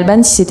longtemps, mais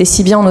Alban, si c'était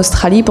si bien en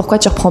Australie, pourquoi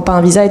tu reprends pas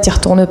un visa et t'y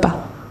retournes pas?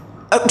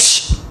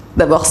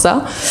 D'abord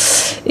ça.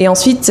 Et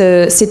ensuite,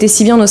 c'était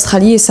si bien en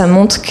Australie et ça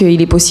montre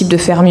qu'il est possible de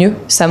faire mieux.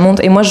 Ça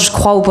montre, et moi je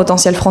crois au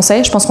potentiel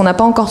français. Je pense qu'on n'a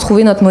pas encore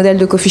trouvé notre modèle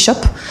de coffee shop.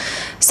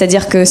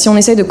 C'est-à-dire que si on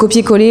essaye de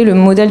copier-coller le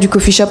modèle du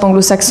coffee shop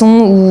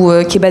anglo-saxon ou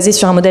qui est basé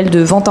sur un modèle de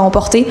vente à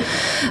emporter,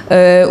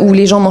 où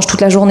les gens mangent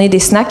toute la journée des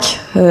snacks,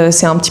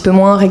 c'est un petit peu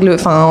moins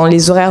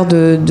les horaires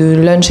de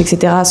lunch,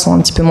 etc. sont un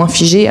petit peu moins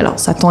figés. Alors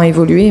ça tend à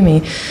évoluer,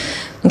 mais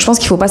donc je pense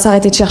qu'il ne faut pas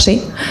s'arrêter de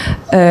chercher.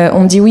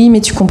 On me dit oui,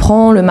 mais tu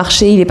comprends, le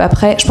marché il n'est pas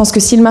prêt. Je pense que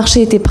si le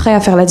marché était prêt à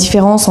faire la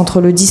différence entre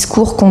le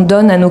discours qu'on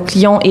donne à nos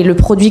clients et le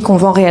produit qu'on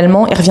vend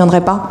réellement, il ne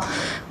reviendrait pas.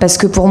 Parce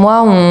que pour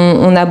moi,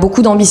 on a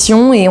beaucoup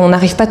d'ambition et on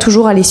n'arrive pas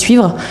toujours à les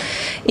suivre.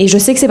 Et je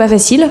sais que c'est pas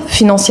facile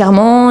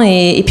financièrement,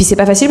 et puis c'est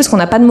pas facile parce qu'on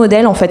n'a pas de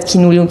modèle en fait qui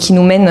nous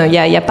mène. Il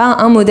y a pas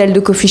un modèle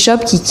de coffee shop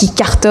qui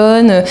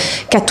cartonne,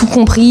 qui a tout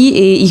compris,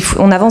 et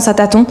on avance à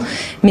tâtons.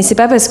 Mais c'est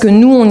pas parce que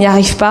nous on n'y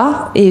arrive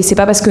pas, et c'est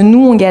pas parce que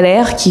nous on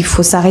galère qu'il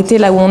faut s'arrêter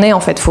là où on est en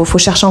fait. Faut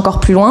chercher encore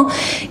plus loin.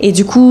 Et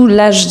du coup,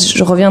 là,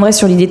 je reviendrai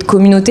sur l'idée de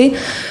communauté.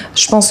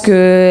 Je pense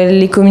que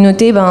les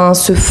communautés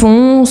se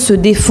font, se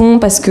défont,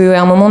 parce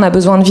qu'à un moment, on a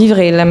besoin de vivre,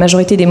 et la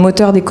majorité des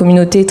moteurs des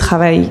communautés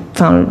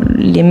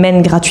les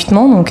mènent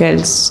gratuitement, donc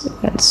elles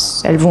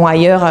vont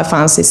ailleurs.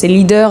 Enfin, ces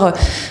leaders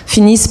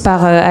finissent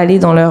par aller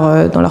dans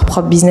leur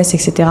propre business,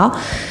 etc.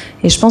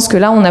 Et je pense que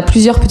là, on a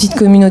plusieurs petites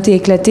communautés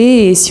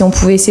éclatées, et si on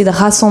pouvait essayer de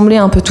rassembler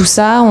un peu tout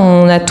ça,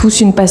 on a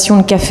tous une passion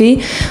de café,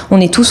 on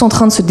est tous en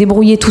train de se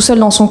débrouiller tout seul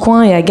dans son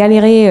coin et à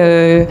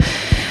galérer,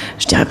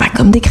 je dirais pas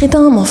comme des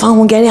crétins, mais enfin,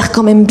 on galère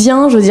quand même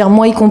bien, je veux dire,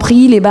 moi y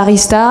compris, les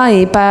baristas,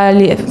 et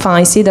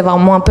essayer d'avoir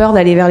moins peur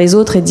d'aller vers les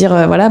autres et de dire,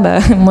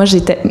 moi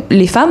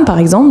les femmes, par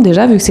exemple,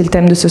 déjà, vu que c'est le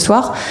thème de ce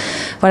soir,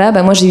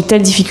 moi j'ai eu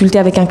telle difficulté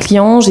avec un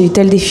client, j'ai eu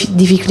telle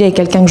difficulté avec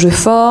quelqu'un que je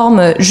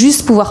forme,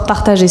 juste pouvoir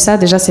partager ça,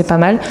 déjà, c'est pas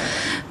mal.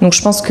 Donc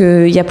je pense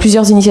qu'il y a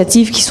plusieurs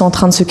initiatives qui sont en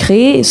train de se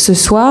créer ce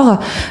soir,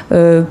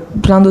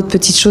 plein d'autres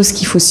petites choses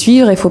qu'il faut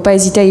suivre, et il ne faut pas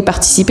hésiter à y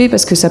participer,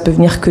 parce que ça peut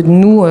venir que de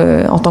nous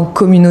en tant que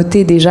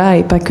communauté déjà,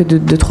 et pas que de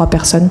 2-3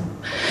 personnes.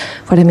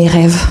 Voilà mes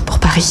rêves pour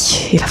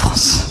Paris et la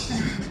France.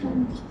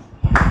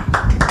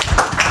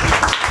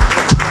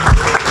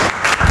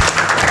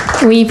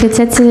 Oui,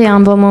 peut-être c'est un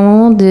bon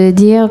moment de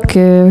dire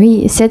que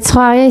oui, cette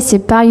soirée,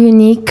 c'est pas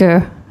unique.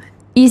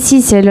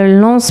 Ici, c'est le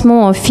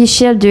lancement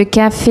officiel du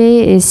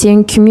café, et c'est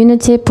une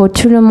communauté pour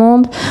tout le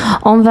monde.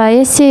 On va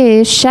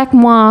essayer chaque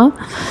mois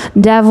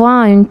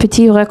d'avoir une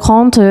petite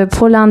rencontre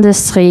pour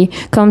l'industrie.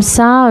 Comme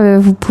ça,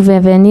 vous pouvez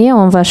venir,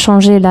 on va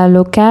changer la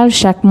locale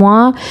chaque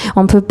mois.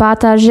 On peut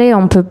partager,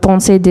 on peut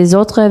penser des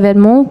autres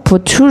événements pour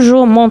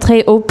toujours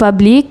montrer au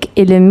public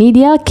et les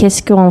médias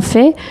qu'est-ce qu'on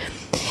fait.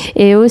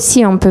 Et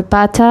aussi, on peut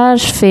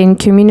partager, faire une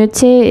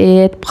communauté et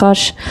être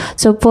proche.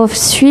 So, pour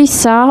suivre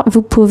ça,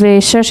 vous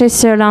pouvez chercher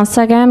sur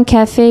l'Instagram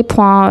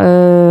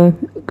café.france,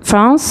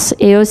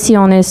 et aussi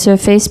on est sur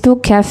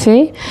Facebook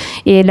Café,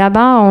 et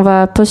là-bas on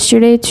va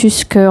postuler tout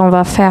ce qu'on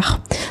va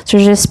faire. So,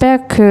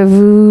 j'espère que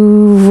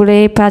vous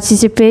voulez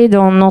participer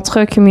dans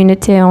notre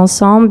communauté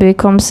ensemble, et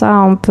comme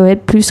ça on peut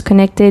être plus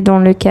connecté dans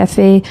le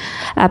café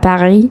à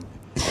Paris.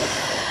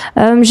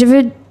 Je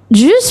veux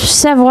juste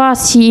savoir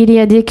s'il y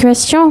a des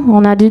questions,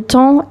 on a du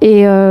temps,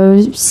 et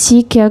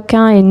si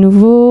quelqu'un est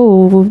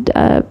nouveau ou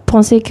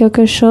pensez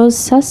quelque chose,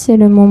 ça c'est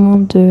le moment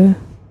de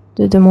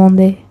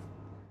demander.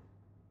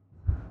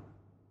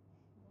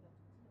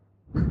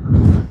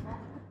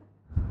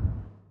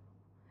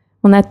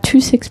 On a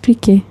tous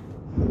expliqué.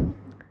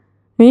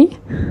 Oui?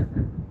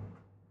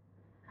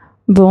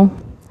 Bon.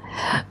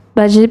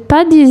 J'ai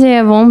pas dit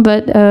avant,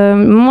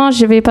 moi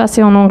je vais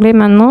passer en anglais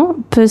maintenant,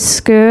 parce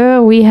que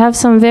we have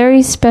some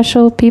very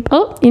special people.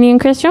 Oh, il y a une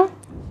question?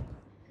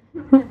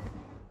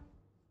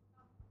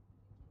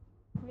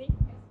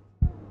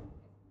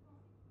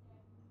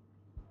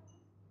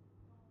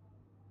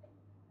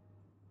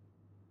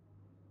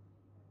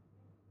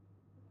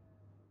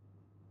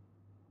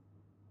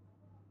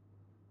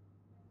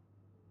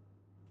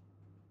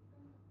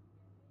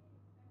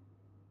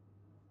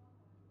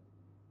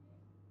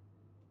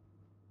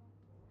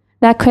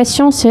 La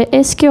question, c'est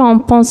est-ce qu'on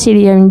pense qu'il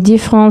y a une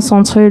différence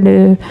entre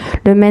le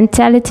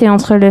mentalité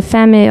entre les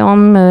femmes et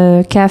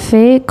hommes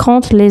café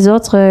contre les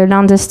autres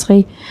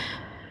l'industrie?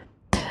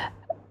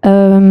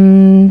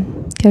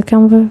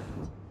 Quelqu'un veut?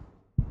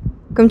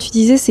 Comme tu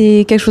disais,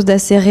 c'est quelque chose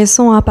d'assez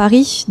récent à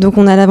Paris, donc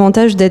on a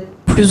l'avantage d'être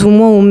plus ou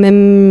moins au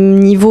même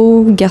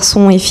niveau,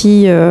 garçons et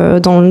filles,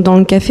 dans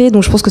le café,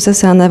 donc je pense que ça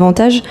c'est un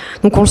avantage.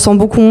 Donc on le sent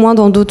beaucoup moins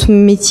dans d'autres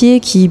métiers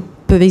qui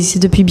peuvent exister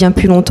depuis bien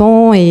plus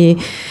longtemps, et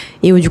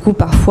du coup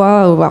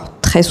parfois, voire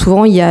très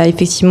souvent, il y a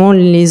effectivement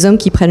les hommes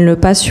qui prennent le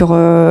pas sur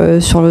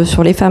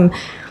les femmes.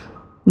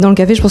 Dans le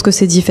café, je pense que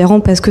c'est différent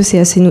parce que c'est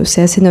assez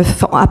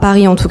neuf, à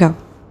Paris en tout cas.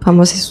 Enfin,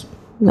 moi, c'est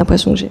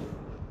l'impression que j'ai.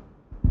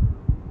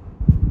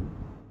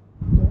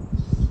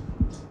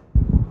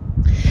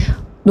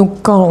 Donc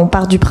quand on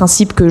part du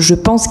principe que je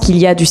pense qu'il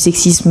y a du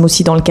sexisme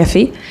aussi dans le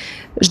café,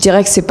 je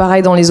dirais que c'est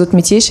pareil dans les autres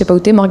métiers. Je sais pas où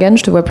t'es, Morgane,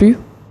 je te vois plus.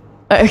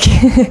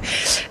 Okay.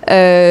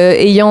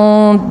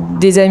 Ayant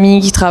des amis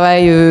qui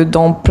travaillent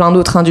dans plein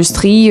d'autres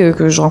industries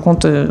que je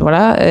rencontre,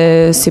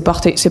 c'est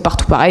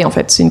partout pareil en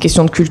fait. C'est une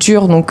question de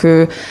culture, donc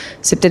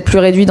c'est peut-être plus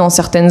réduit dans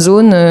certaines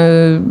zones,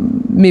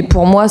 mais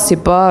pour moi c'est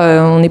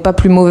pas, on n'est pas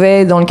plus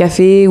mauvais dans le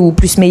café ou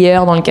plus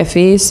meilleur dans le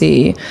café.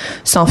 C'est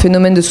un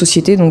phénomène de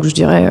société, donc je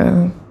dirais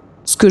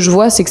ce que je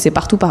vois c'est que c'est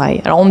partout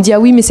pareil. Alors on me dit ah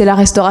oui mais c'est la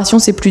restauration,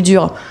 c'est plus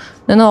dur.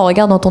 Non,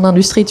 regarde dans ton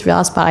industrie, tu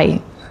verras c'est pareil.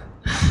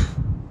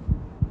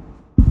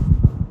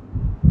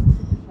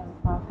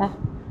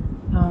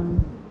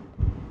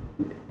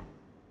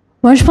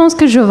 Moi, je pense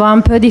que je vois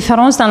un peu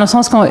différence dans le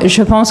sens que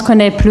je pense qu'on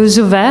est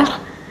plus ouvert.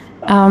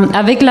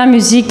 Avec la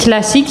musique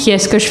classique, qui est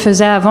ce que je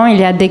faisais avant, il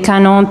y a des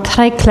canons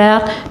très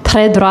clairs,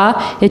 très droits,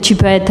 et tu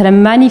peux être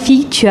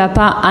magnifique, tu n'as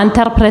pas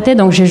interprété,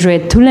 donc j'ai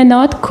joué toutes les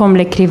notes comme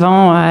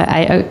l'écrivain,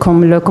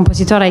 comme le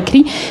compositeur a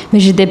écrit, mais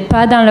je n'étais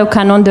pas dans le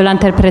canon de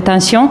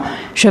l'interprétation.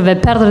 Je vais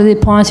perdre des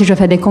points si je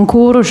fais des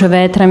concours, je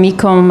vais être mis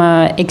comme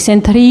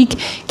excentrique,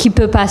 qui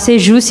peut passer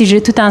juste si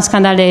j'ai tout un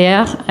scandale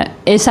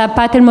et ça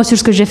pas tellement sur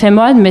ce que j'ai fait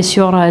moi, mais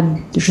sur,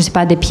 je sais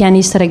pas, des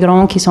pianistes très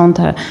grands qui sont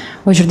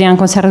aujourd'hui en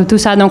concert et tout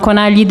ça. Donc on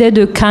a l'idée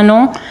de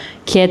canon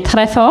qui est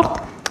très forte.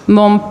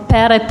 Mon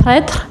père est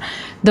prêtre.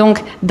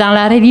 Donc, dans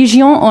la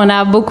religion, on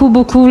a beaucoup,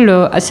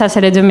 ça c'est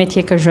les deux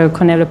métiers que je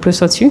connais le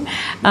plus au-dessus.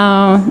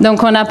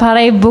 Donc, on a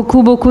pareil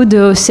beaucoup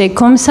de c'est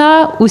comme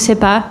ça ou c'est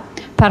pas.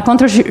 Par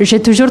contre,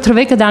 j'ai toujours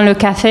trouvé que dans le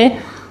café,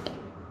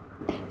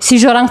 si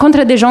je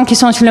rencontre des gens qui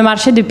sont sur le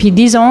marché depuis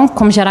 10 ans,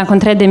 comme j'ai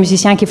rencontré des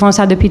musiciens qui font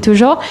ça depuis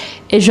toujours,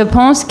 et je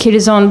pense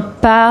qu'ils n'ont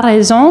pas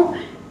raison,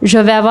 je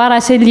vais avoir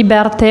assez de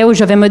liberté, ou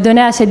je vais me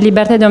donner assez de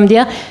liberté de me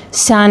dire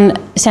c'est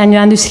une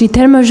industrie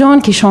tellement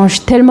jeune qui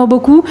change tellement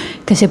beaucoup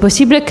que c'est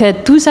possible que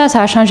tout ça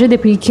a changé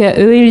depuis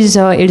qu'eux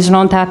ils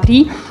l'ont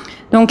appris.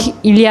 Donc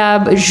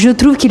je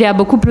trouve qu'il y a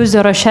beaucoup plus de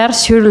recherche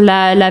sur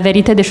la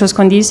vérité des choses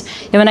qu'on dit.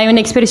 Et on a une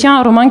expression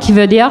en roman qui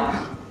veut dire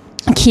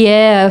qui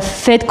est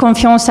faites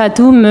confiance à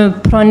tout, me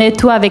prenez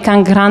tout avec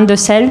un grain de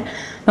sel.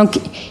 Donc,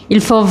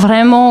 il faut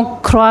vraiment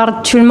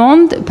croire tout le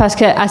monde parce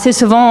que assez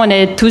souvent, on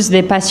est tous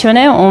des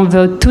passionnés, on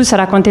veut tous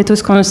raconter tout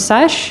ce qu'on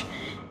sache,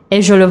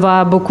 et je le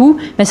vois beaucoup,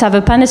 mais ça ne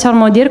veut pas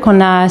nécessairement dire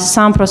qu'on a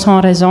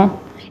 100% raison.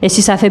 Et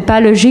si ça ne fait pas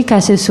logique,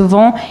 assez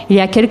souvent, il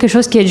y a quelque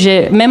chose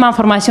même en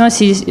formation,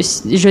 si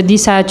je dis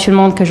ça à tout le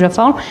monde que je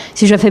forme,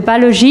 si je ne fais pas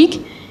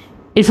logique,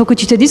 il faut que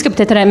tu te dises que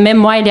peut-être même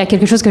moi, il y a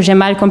quelque chose que j'ai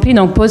mal compris,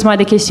 donc pose-moi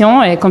des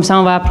questions et comme ça,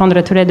 on va apprendre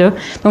tous les deux.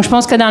 Donc, je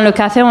pense que dans le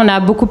café, on a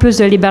beaucoup plus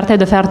de liberté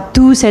de faire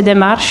toutes ces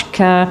démarches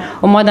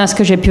qu'au moins dans ce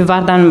que j'ai pu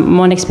voir dans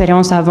mon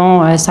expérience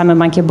avant, ça me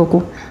manquait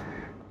beaucoup.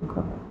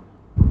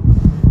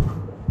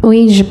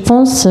 Oui, je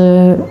pense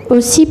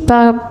aussi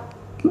pas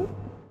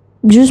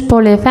juste pour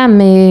les femmes,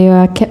 mais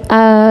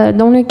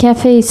dans le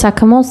café, ça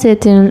commence à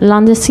être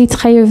l'industrie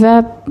très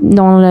ouverte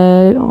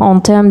en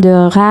termes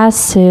de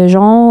race,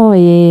 genre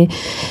et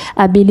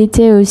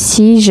habilité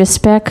aussi.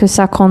 J'espère que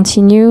ça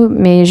continue,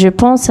 mais je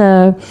pense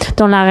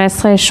dans la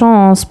restauration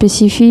en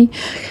spécifique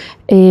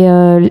et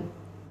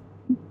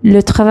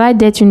le travail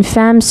d'être une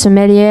femme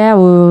sommelière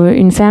ou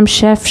une femme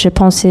chef, je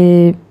pense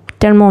c'est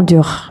tellement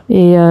dur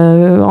et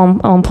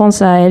on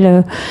pense à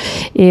elle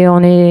et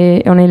on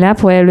est là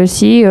pour elle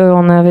aussi.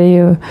 On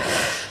avait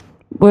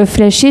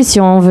réfléchi si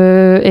on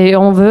veut et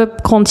on veut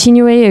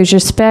continuer.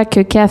 J'espère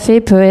que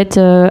Café peut être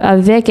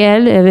avec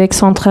elle, avec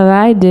son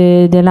travail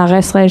de la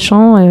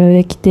restauration,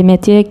 avec des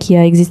métiers qui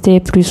a existé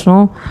plus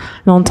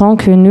longtemps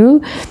que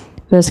nous,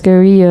 parce que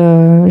oui,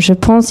 je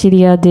pense qu'il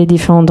y a des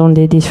différences dans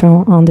les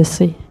différentes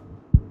industries.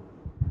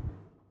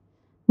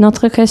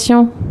 Notre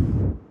question?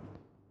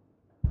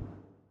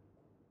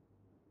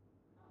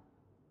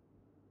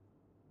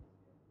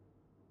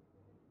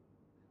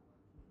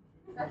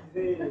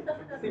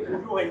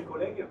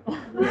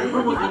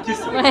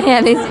 Ouais,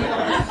 allez-y.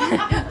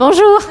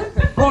 Bonjour.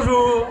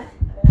 Bonjour.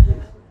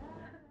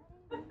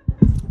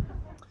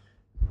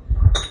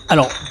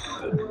 Alors,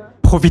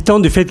 profitant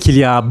du fait qu'il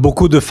y a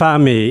beaucoup de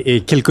femmes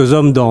et quelques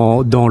hommes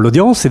dans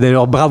l'audience, et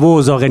d'ailleurs bravo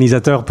aux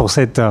organisateurs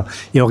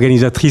et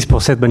organisatrices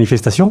pour cette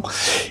manifestation,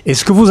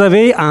 est-ce que vous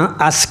avez un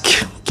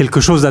ask, quelque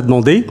chose à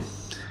demander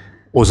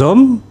aux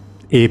hommes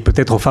et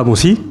peut-être aux femmes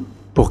aussi,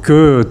 pour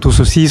que tout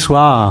ceci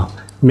soit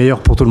meilleur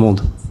pour tout le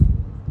monde?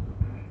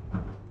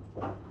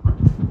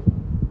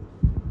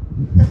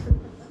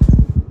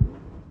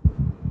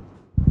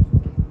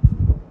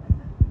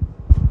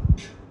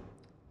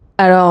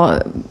 Alors,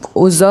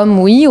 aux hommes,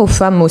 oui, aux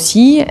femmes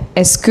aussi.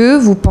 Est-ce que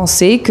vous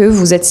pensez que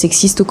vous êtes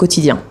sexiste au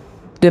quotidien,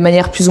 de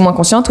manière plus ou moins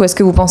consciente, ou est-ce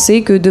que vous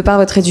pensez que de par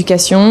votre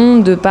éducation,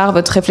 de par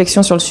votre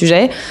réflexion sur le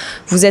sujet,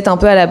 vous êtes un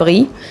peu à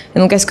l'abri? Et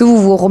donc, est-ce que vous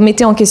vous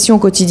remettez en question au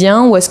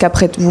quotidien, ou est-ce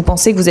qu'après, vous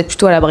pensez que vous êtes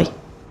plutôt à l'abri?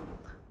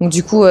 Donc,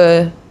 du coup,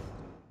 est-ce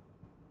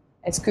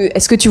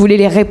que tu voulais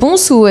les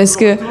réponses, ou est-ce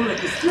que...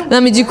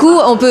 Non, mais du coup,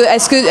 on peut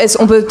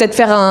peut-être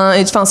faire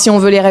enfin, si on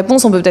veut les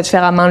réponses, on peut peut-être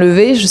faire à main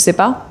levée, je sais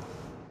pas.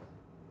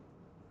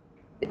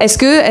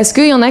 Est-ce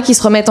qu'il y en a qui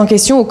se remettent en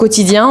question au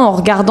quotidien en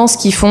regardant ce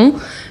qu'ils font,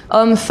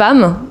 hommes,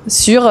 femmes,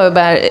 sur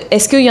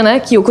est-ce qu'il y en a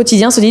qui au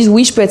quotidien se disent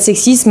oui, je peux être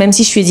sexiste même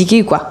si je suis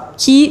éduquée ou quoi?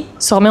 Qui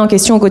se remet en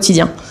question au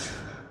quotidien?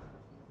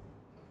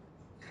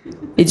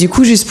 Et du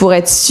coup, juste pour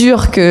être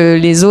sûr que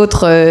les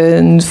autres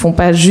ne font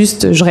pas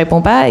juste je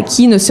réponds pas,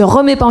 qui ne se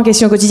remet pas en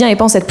question au quotidien et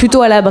pense être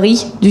plutôt à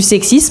l'abri du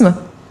sexisme?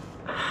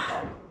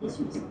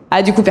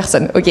 Ah, du coup,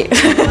 personne, ok.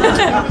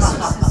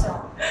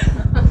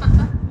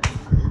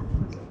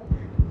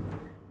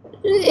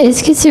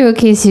 Est-ce que c'est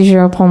okay si je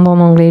reprends en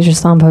anglais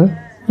juste un peu?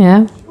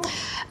 Yeah.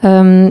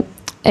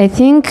 I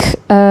think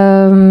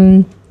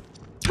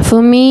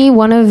for me,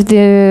 one of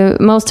the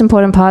most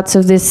important parts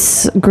of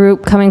this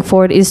group coming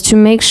forward is to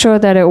make sure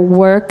that it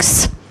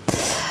works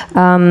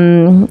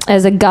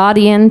as a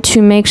guardian,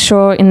 to make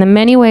sure in the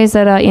many ways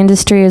that our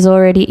industry is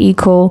already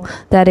equal,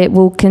 that it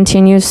will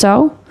continue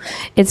so.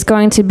 It's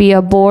going to be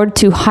a board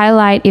to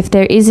highlight if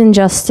there is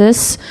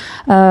injustice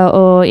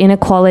or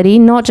inequality,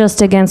 not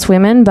just against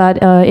women,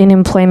 but in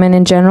employment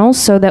in general,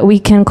 so that we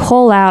can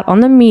call out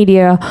on the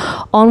media,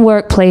 on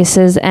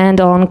workplaces,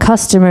 and on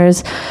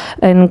customers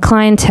and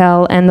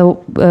clientele and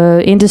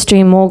the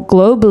industry more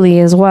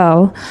globally as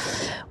well,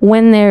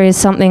 when there is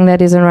something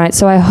that isn't right.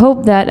 So I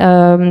hope that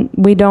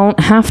we don't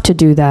have to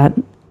do that.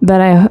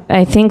 But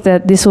I think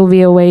that this will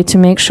be a way to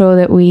make sure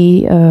that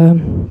we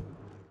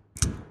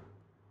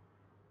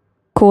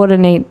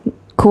coordinate,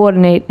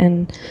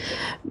 and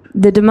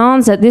the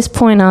demands at this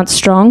point aren't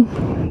strong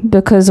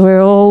because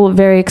we're all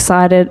very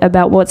excited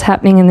about what's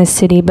happening in this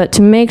city, but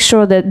to make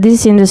sure that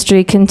this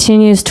industry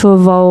continues to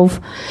evolve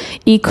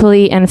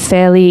equally and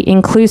fairly,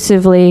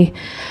 inclusively,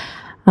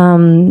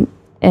 and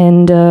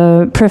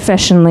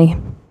professionally.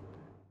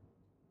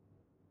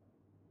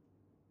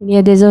 Il y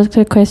a des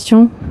autres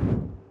questions?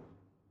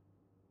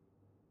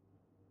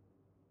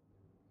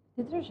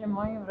 Peut-être j'ai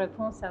moins une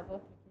réponse à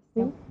votre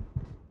question.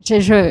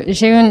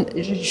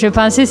 Je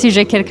pensais si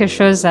j'ai quelque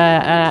chose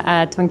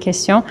à ton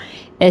question,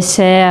 et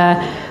c'est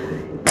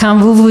quand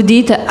vous vous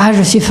dites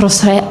je suis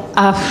frustrée,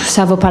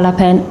 ça vaut pas la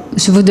peine.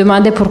 Si vous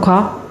demandez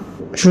pourquoi,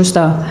 juste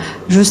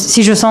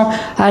si je sens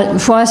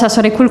ça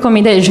serait cool comme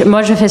idée.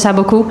 Moi je fais ça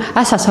beaucoup.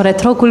 Ça serait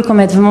trop cool comme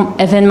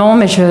événement,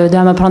 mais je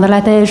dois me prendre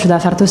la tête, je dois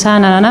faire tout ça,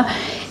 nanana.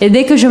 Et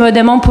dès que je me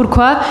demande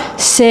pourquoi,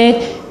 c'est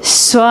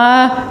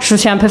soit je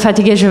suis un peu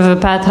fatiguée, je veux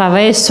pas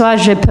travailler, soit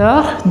j'ai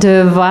peur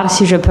de voir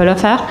si je peux le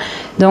faire.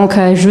 Donc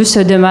juste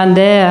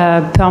demander,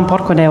 peu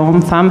importe qu'on est homme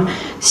ou femme,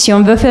 si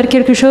on veut faire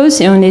quelque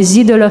chose et on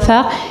hésite de le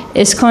faire,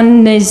 est-ce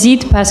qu'on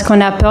hésite parce qu'on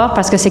a peur,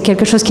 parce que c'est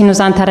quelque chose qui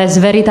nous intéresse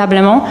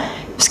véritablement?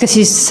 Parce que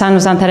si ça ne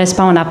nous intéresse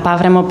pas, on n'a pas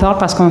vraiment peur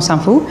parce qu'on s'en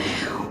fout.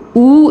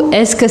 Ou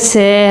est-ce que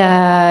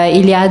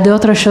il y a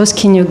d'autres choses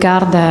qui nous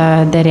gardent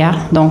derrière?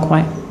 Donc,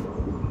 ouais.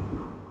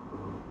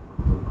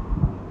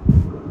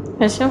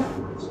 Question?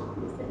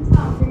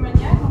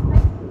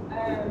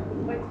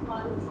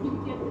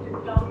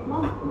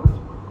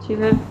 Tu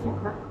veux?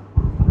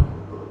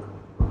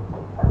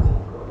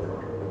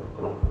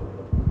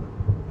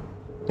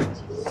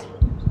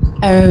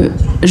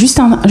 Juste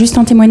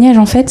un témoignage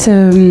en fait,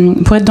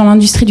 pour être dans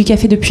l'industrie du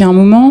café depuis un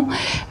moment,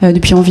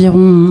 depuis environ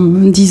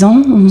 10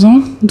 ans, 11 ans,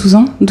 12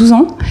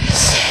 ans,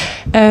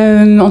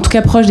 en tout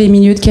cas proche des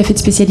milieux de café de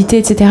spécialité,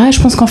 etc.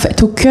 Je pense qu'en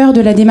fait au cœur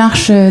de la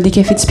démarche des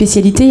cafés de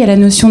spécialité, il y a la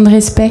notion de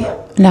respect,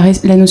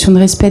 la notion de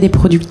respect des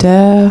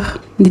producteurs,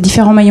 des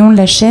différents maillons de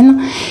la chaîne,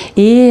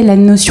 et la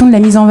notion de la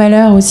mise en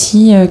valeur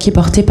aussi qui est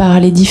portée par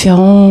les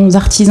différents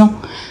artisans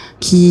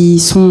qui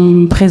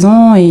sont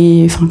présents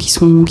et enfin qui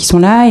sont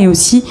là, et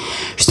aussi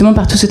justement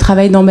par tout ce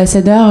travail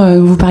d'ambassadeur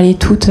dont vous parliez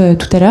tout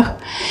à l'heure.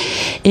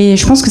 Et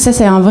je pense que ça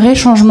c'est un vrai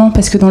changement,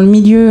 parce que dans le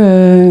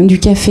milieu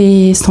du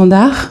café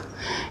standard,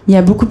 il y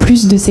a beaucoup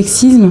plus de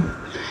sexisme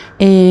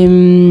et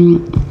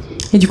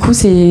du coup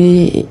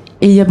et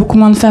il y a beaucoup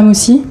moins de femmes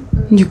aussi.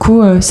 Du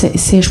coup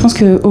je pense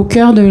que au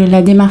cœur de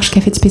la démarche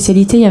café de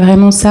spécialité, il y a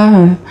vraiment ça.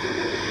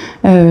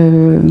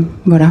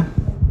 Voilà.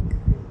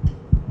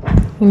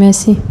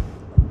 Merci.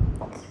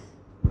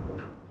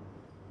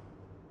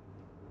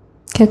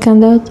 Quelqu'un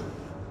d'autre?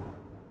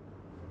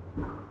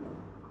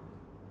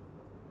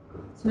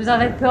 Si vous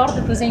avez peur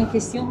de poser une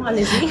question,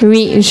 allez-y.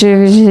 Oui,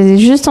 j'ai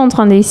juste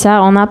entendu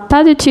ça. On n'a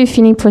pas du tout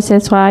fini pour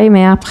cette soirée,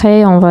 mais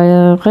après, on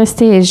va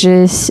rester. Et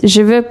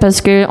je veux,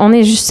 parce qu'on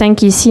est juste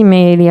 5 ici,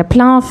 mais il y a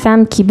plein de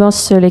femmes qui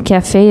bossent sur les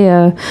cafés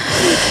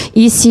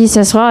ici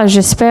ce soir.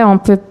 J'espère on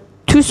peut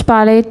tous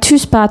parler,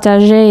 tous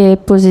partager et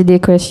poser des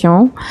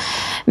questions.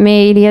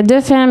 Mais il y a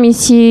 2 femmes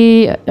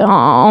ici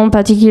en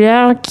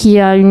particulier qui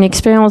ont une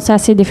expérience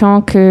assez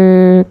différente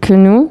que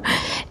nous.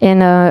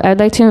 And I'd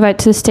like to invite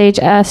to the stage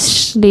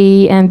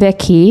Ashley and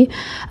Becky,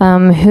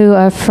 who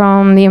are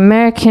from the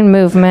American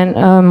Movement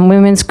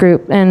women's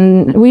group.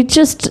 And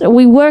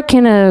we work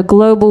in a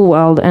global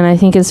world, and I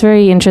think it's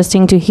very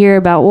interesting to hear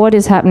about what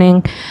is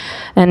happening.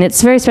 And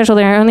it's very special.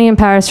 They're only in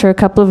Paris for a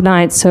couple of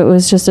nights, so it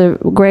was just a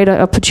great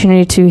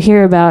opportunity to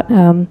hear about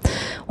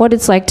what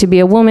it's like to be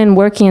a woman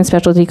working in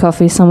specialty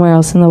coffee somewhere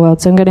else in the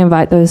world. So I'm going to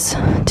invite those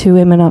 2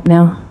 women up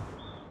now.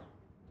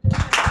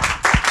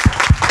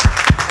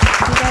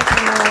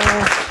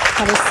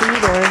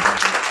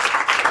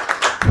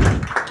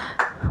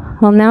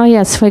 Well, now,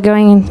 yes, we're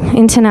going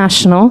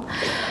international.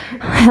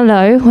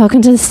 Hello,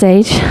 welcome to the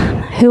stage.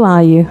 Who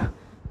are you?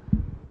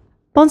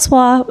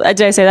 Bonsoir.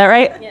 Did I say that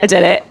right? Yeah. I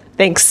did it.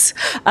 Thanks.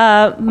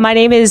 My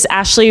name is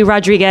Ashley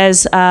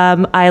Rodriguez.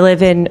 I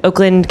live in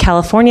Oakland,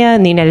 California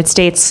in the United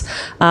States.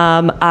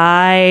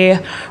 I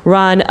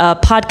run a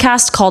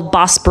podcast called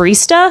Boss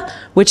Barista,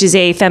 which is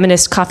a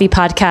feminist coffee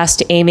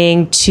podcast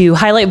aiming to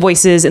highlight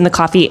voices in the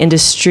coffee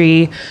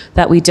industry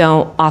that we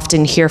don't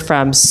often hear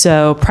from.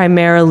 So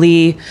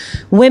primarily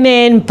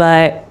women,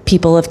 but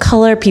people of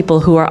color, people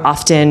who are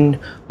often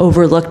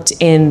overlooked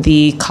in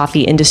the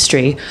coffee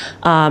industry.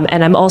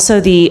 And I'm also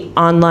the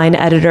online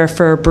editor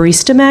for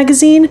Barista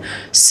Magazine.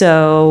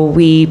 So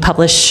we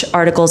publish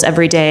articles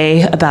every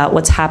day about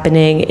what's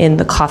happening in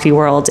the coffee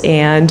world.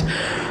 And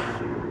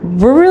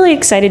we're really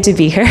excited to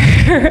be here.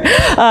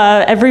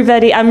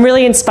 Everybody, I'm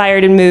really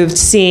inspired and moved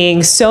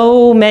seeing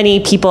so many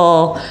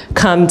people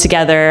come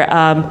together.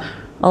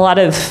 A lot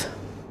of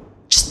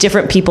just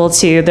different people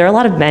too. There are a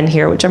lot of men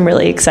here, which I'm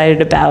really excited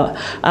about.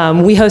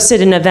 We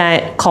hosted an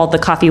event called The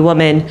Coffee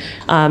Woman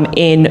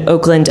in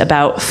Oakland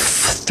about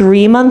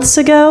 3 months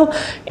ago,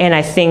 and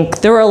I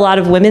think there were a lot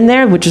of women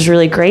there, which was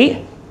really great.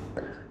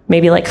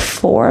 Maybe like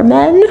 4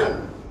 men.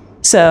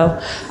 So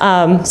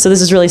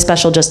this is really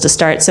special just to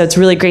start. So it's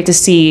really great to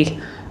see.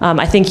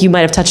 I think you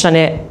might have touched on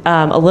it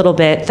a little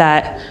bit,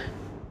 that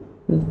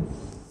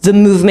the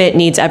movement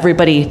needs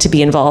everybody to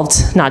be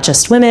involved, not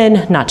just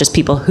women, not just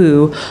people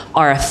who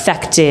are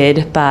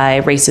affected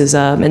by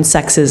racism and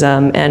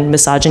sexism and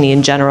misogyny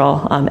in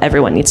general.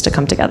 Everyone needs to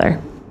come together.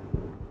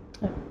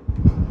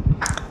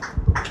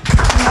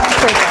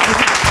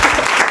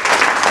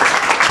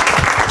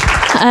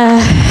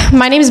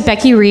 My name is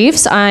Becky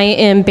Reeves. I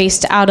am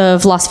based out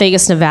of Las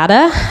Vegas,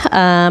 Nevada.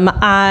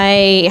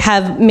 I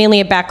have mainly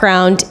a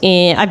background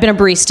I've been a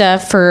barista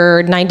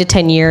for 9 to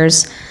 10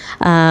 years.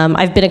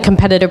 I've been a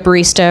competitive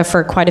barista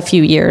for quite a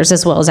few years,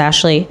 as well as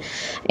Ashley.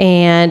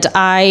 And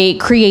I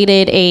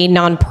created a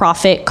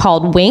nonprofit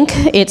called WINK.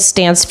 It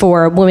stands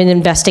for Women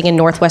Investing in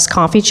Northwest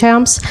Coffee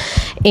Champs.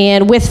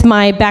 And with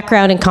my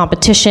background in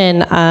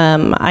competition,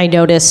 I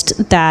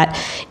noticed that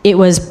it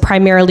was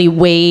primarily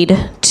weighed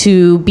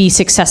to be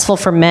successful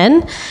for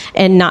men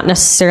and not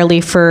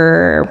necessarily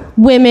for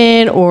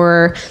women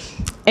or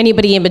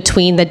anybody in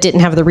between that didn't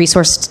have the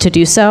resources to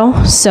do so.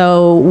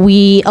 So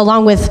we,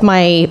 along with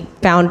my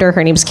founder,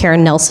 her name's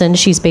Karen Nelson,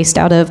 she's based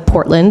out of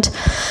Portland,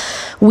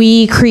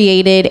 we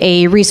created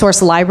a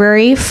resource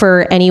library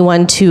for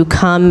anyone to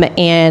come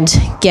and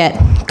get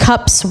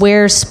cups,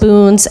 wares,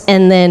 spoons,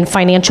 and then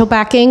financial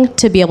backing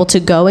to be able to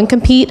go and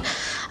compete.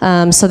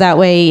 So that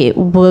way it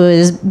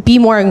would be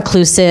more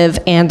inclusive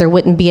and there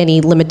wouldn't be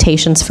any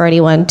limitations for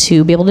anyone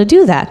to be able to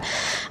do that.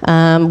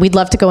 We'd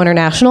love to go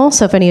international,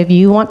 so if any of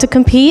you want to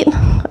compete,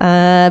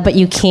 but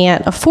you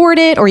can't afford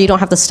it or you don't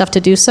have the stuff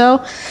to do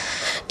so,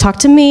 talk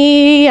to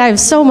me. I have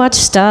so much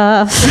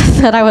stuff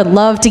that I would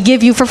love to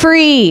give you for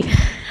free.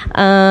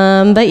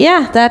 But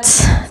yeah,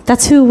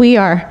 that's who we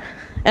are.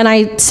 And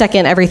I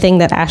second everything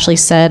that Ashley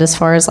said as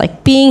far as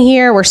like being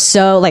here. We're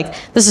so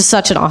this is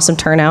such an awesome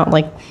turnout.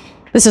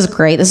 This is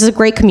great. This is a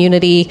great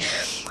community.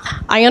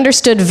 I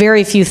understood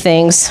very few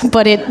things,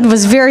 but it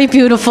was very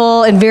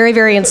beautiful and very,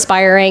 very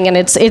inspiring. And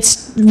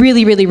it's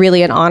really, really,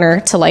 really an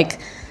honor to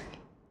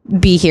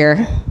be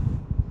here.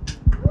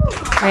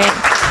 Great.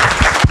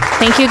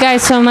 Thank you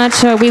guys so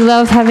much. We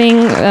love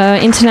having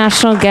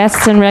international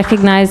guests and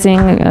recognizing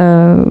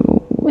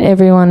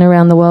everyone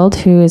around the world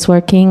who is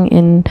working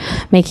in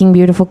making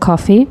beautiful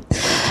coffee.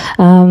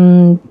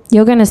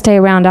 You're going to stay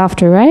around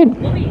after, right?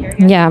 We'll be here.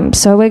 Yeah.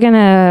 So we're going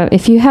to,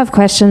 if you have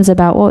questions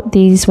about what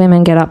these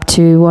women get up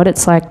to, what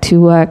it's like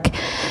to work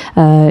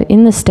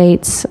in the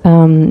States,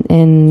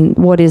 and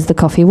what is the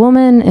coffee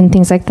woman and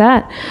things like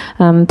that,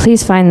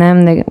 please find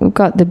them. We've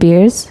got the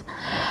beers.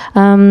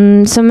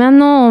 So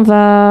maintenant,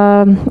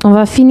 on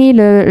va finir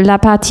la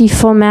partie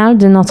formelle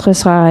de notre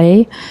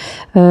soirée.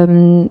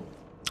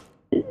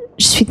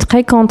 Je suis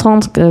très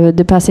contente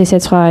de passer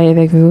cette soirée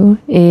avec vous.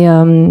 Et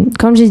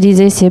comme je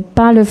disais, c'est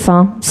pas le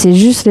fin, c'est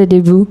juste le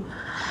début.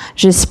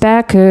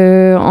 J'espère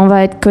qu'on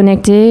va être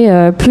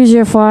connectés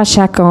plusieurs fois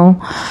chaque an.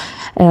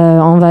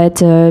 On va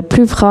être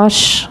plus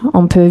proches,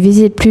 on peut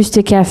visiter plus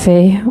de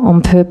cafés, on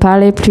peut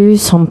parler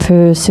plus, on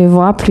peut se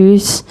voir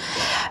plus,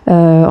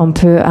 on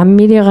peut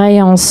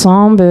améliorer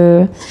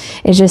ensemble.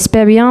 Et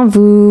j'espère bien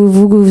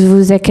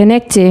vous êtes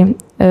connectés.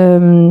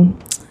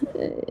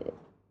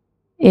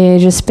 Et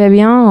j'espère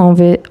bien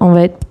on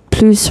va être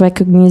plus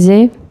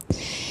recognisés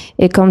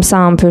et comme ça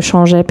on peut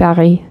changer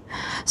Paris.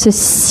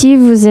 Si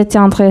vous êtes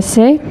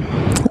intéressé,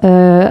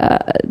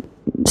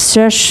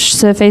 sur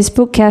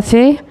Facebook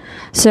Café,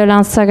 sur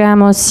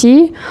l'Instagram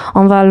aussi,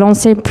 on va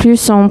lancer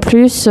plus en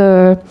plus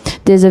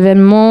des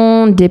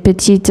événements, des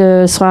petites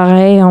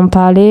soirées en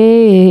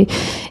parler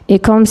et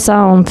comme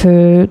ça on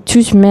peut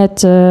tous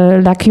mettre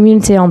la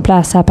communauté en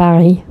place à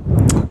Paris.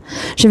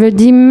 Je veux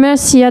dire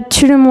merci à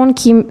tout le monde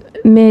qui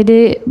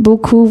m'aidait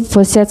beaucoup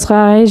pour cette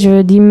soirée. Je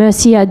veux dire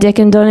merci à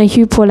Dick and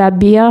Donahue pour la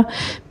bière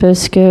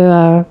parce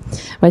que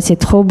c'est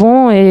trop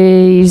bon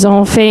et ils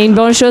ont fait une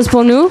bonne chose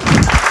pour nous.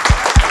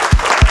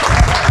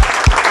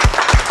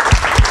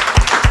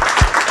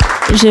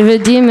 Je veux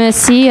dire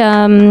merci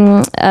à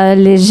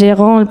les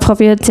gérants, les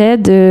propriétaires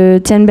de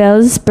Ten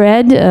Bells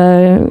Bread.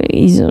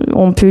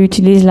 On peut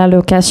utiliser la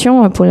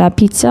location pour la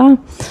pizza.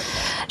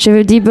 Je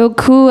veux dire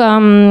beaucoup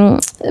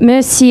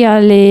merci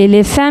à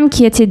les femmes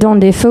qui étaient dans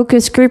des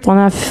focus groups.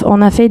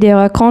 On a fait des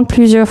rencontres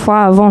plusieurs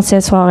fois avant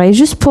cette soirée,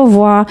 juste pour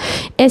voir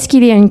est-ce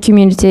qu'il y a une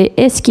communauté,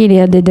 est-ce qu'il y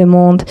a des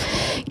demandes,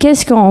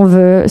 qu'est-ce qu'on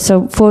veut.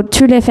 Pour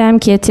toutes les femmes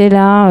qui étaient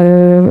là,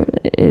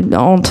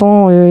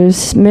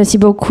 merci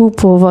beaucoup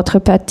pour votre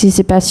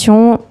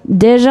participation.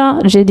 Déjà,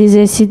 je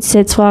disais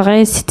cette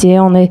soirée,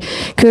 on est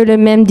que le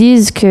même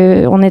disque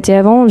qu'on était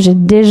avant. J'ai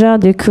déjà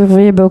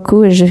découvert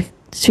beaucoup et je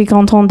suis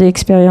contente de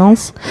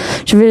l'expérience.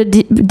 Je veux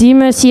dire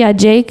merci à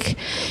Jake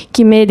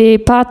qui m'aidait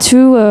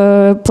partout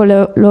pour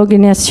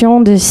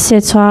l'organisation de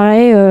cette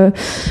soirée.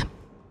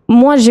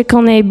 Moi, je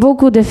connais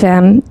beaucoup de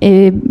femmes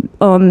et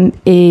hommes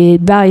et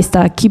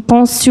baristas qui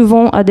pensent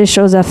souvent à des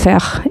choses à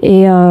faire.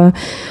 Et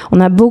on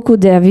a beaucoup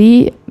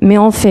d'avis, mais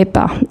on ne fait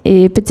pas.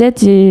 Et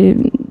peut-être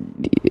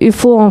il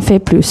faut en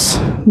faire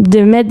plus, de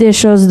mettre des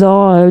choses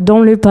dans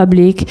le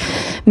public,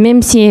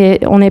 même si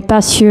on n'est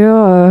pas sûr,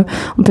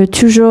 on peut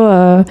toujours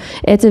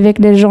être avec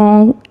les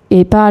gens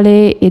et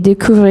parler et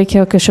découvrir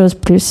quelque chose de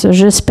plus.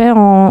 J'espère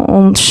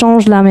on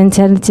change la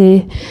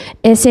mentalité,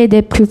 essayer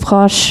d'être plus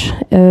proche,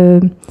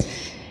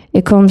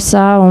 et comme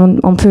ça,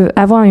 on peut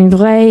avoir une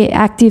vraie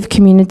active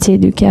communauté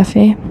du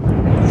café.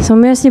 So,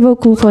 merci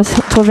beaucoup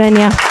pour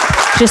venir.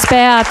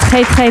 J'espère à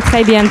très, très,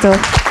 très bientôt.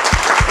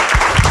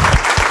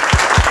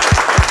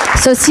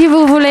 So, si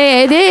vous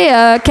voulez aider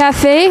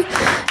café,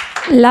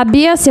 la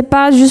bière, c'est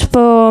pas juste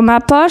pour ma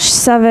poche,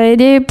 ça va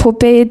aider pour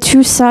payer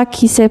tout ça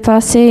qui s'est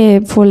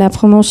passé pour la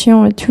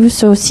promotion et tout.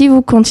 So, si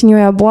vous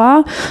continuez à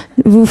boire,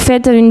 vous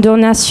faites une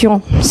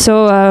donation.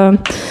 So,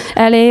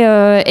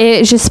 allez,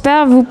 et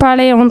j'espère vous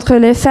parler entre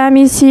les femmes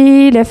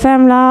ici, les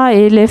femmes là,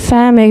 et les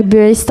femmes et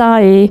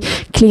baristas et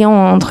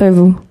clients entre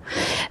vous.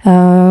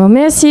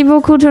 Merci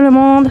beaucoup tout le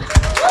monde.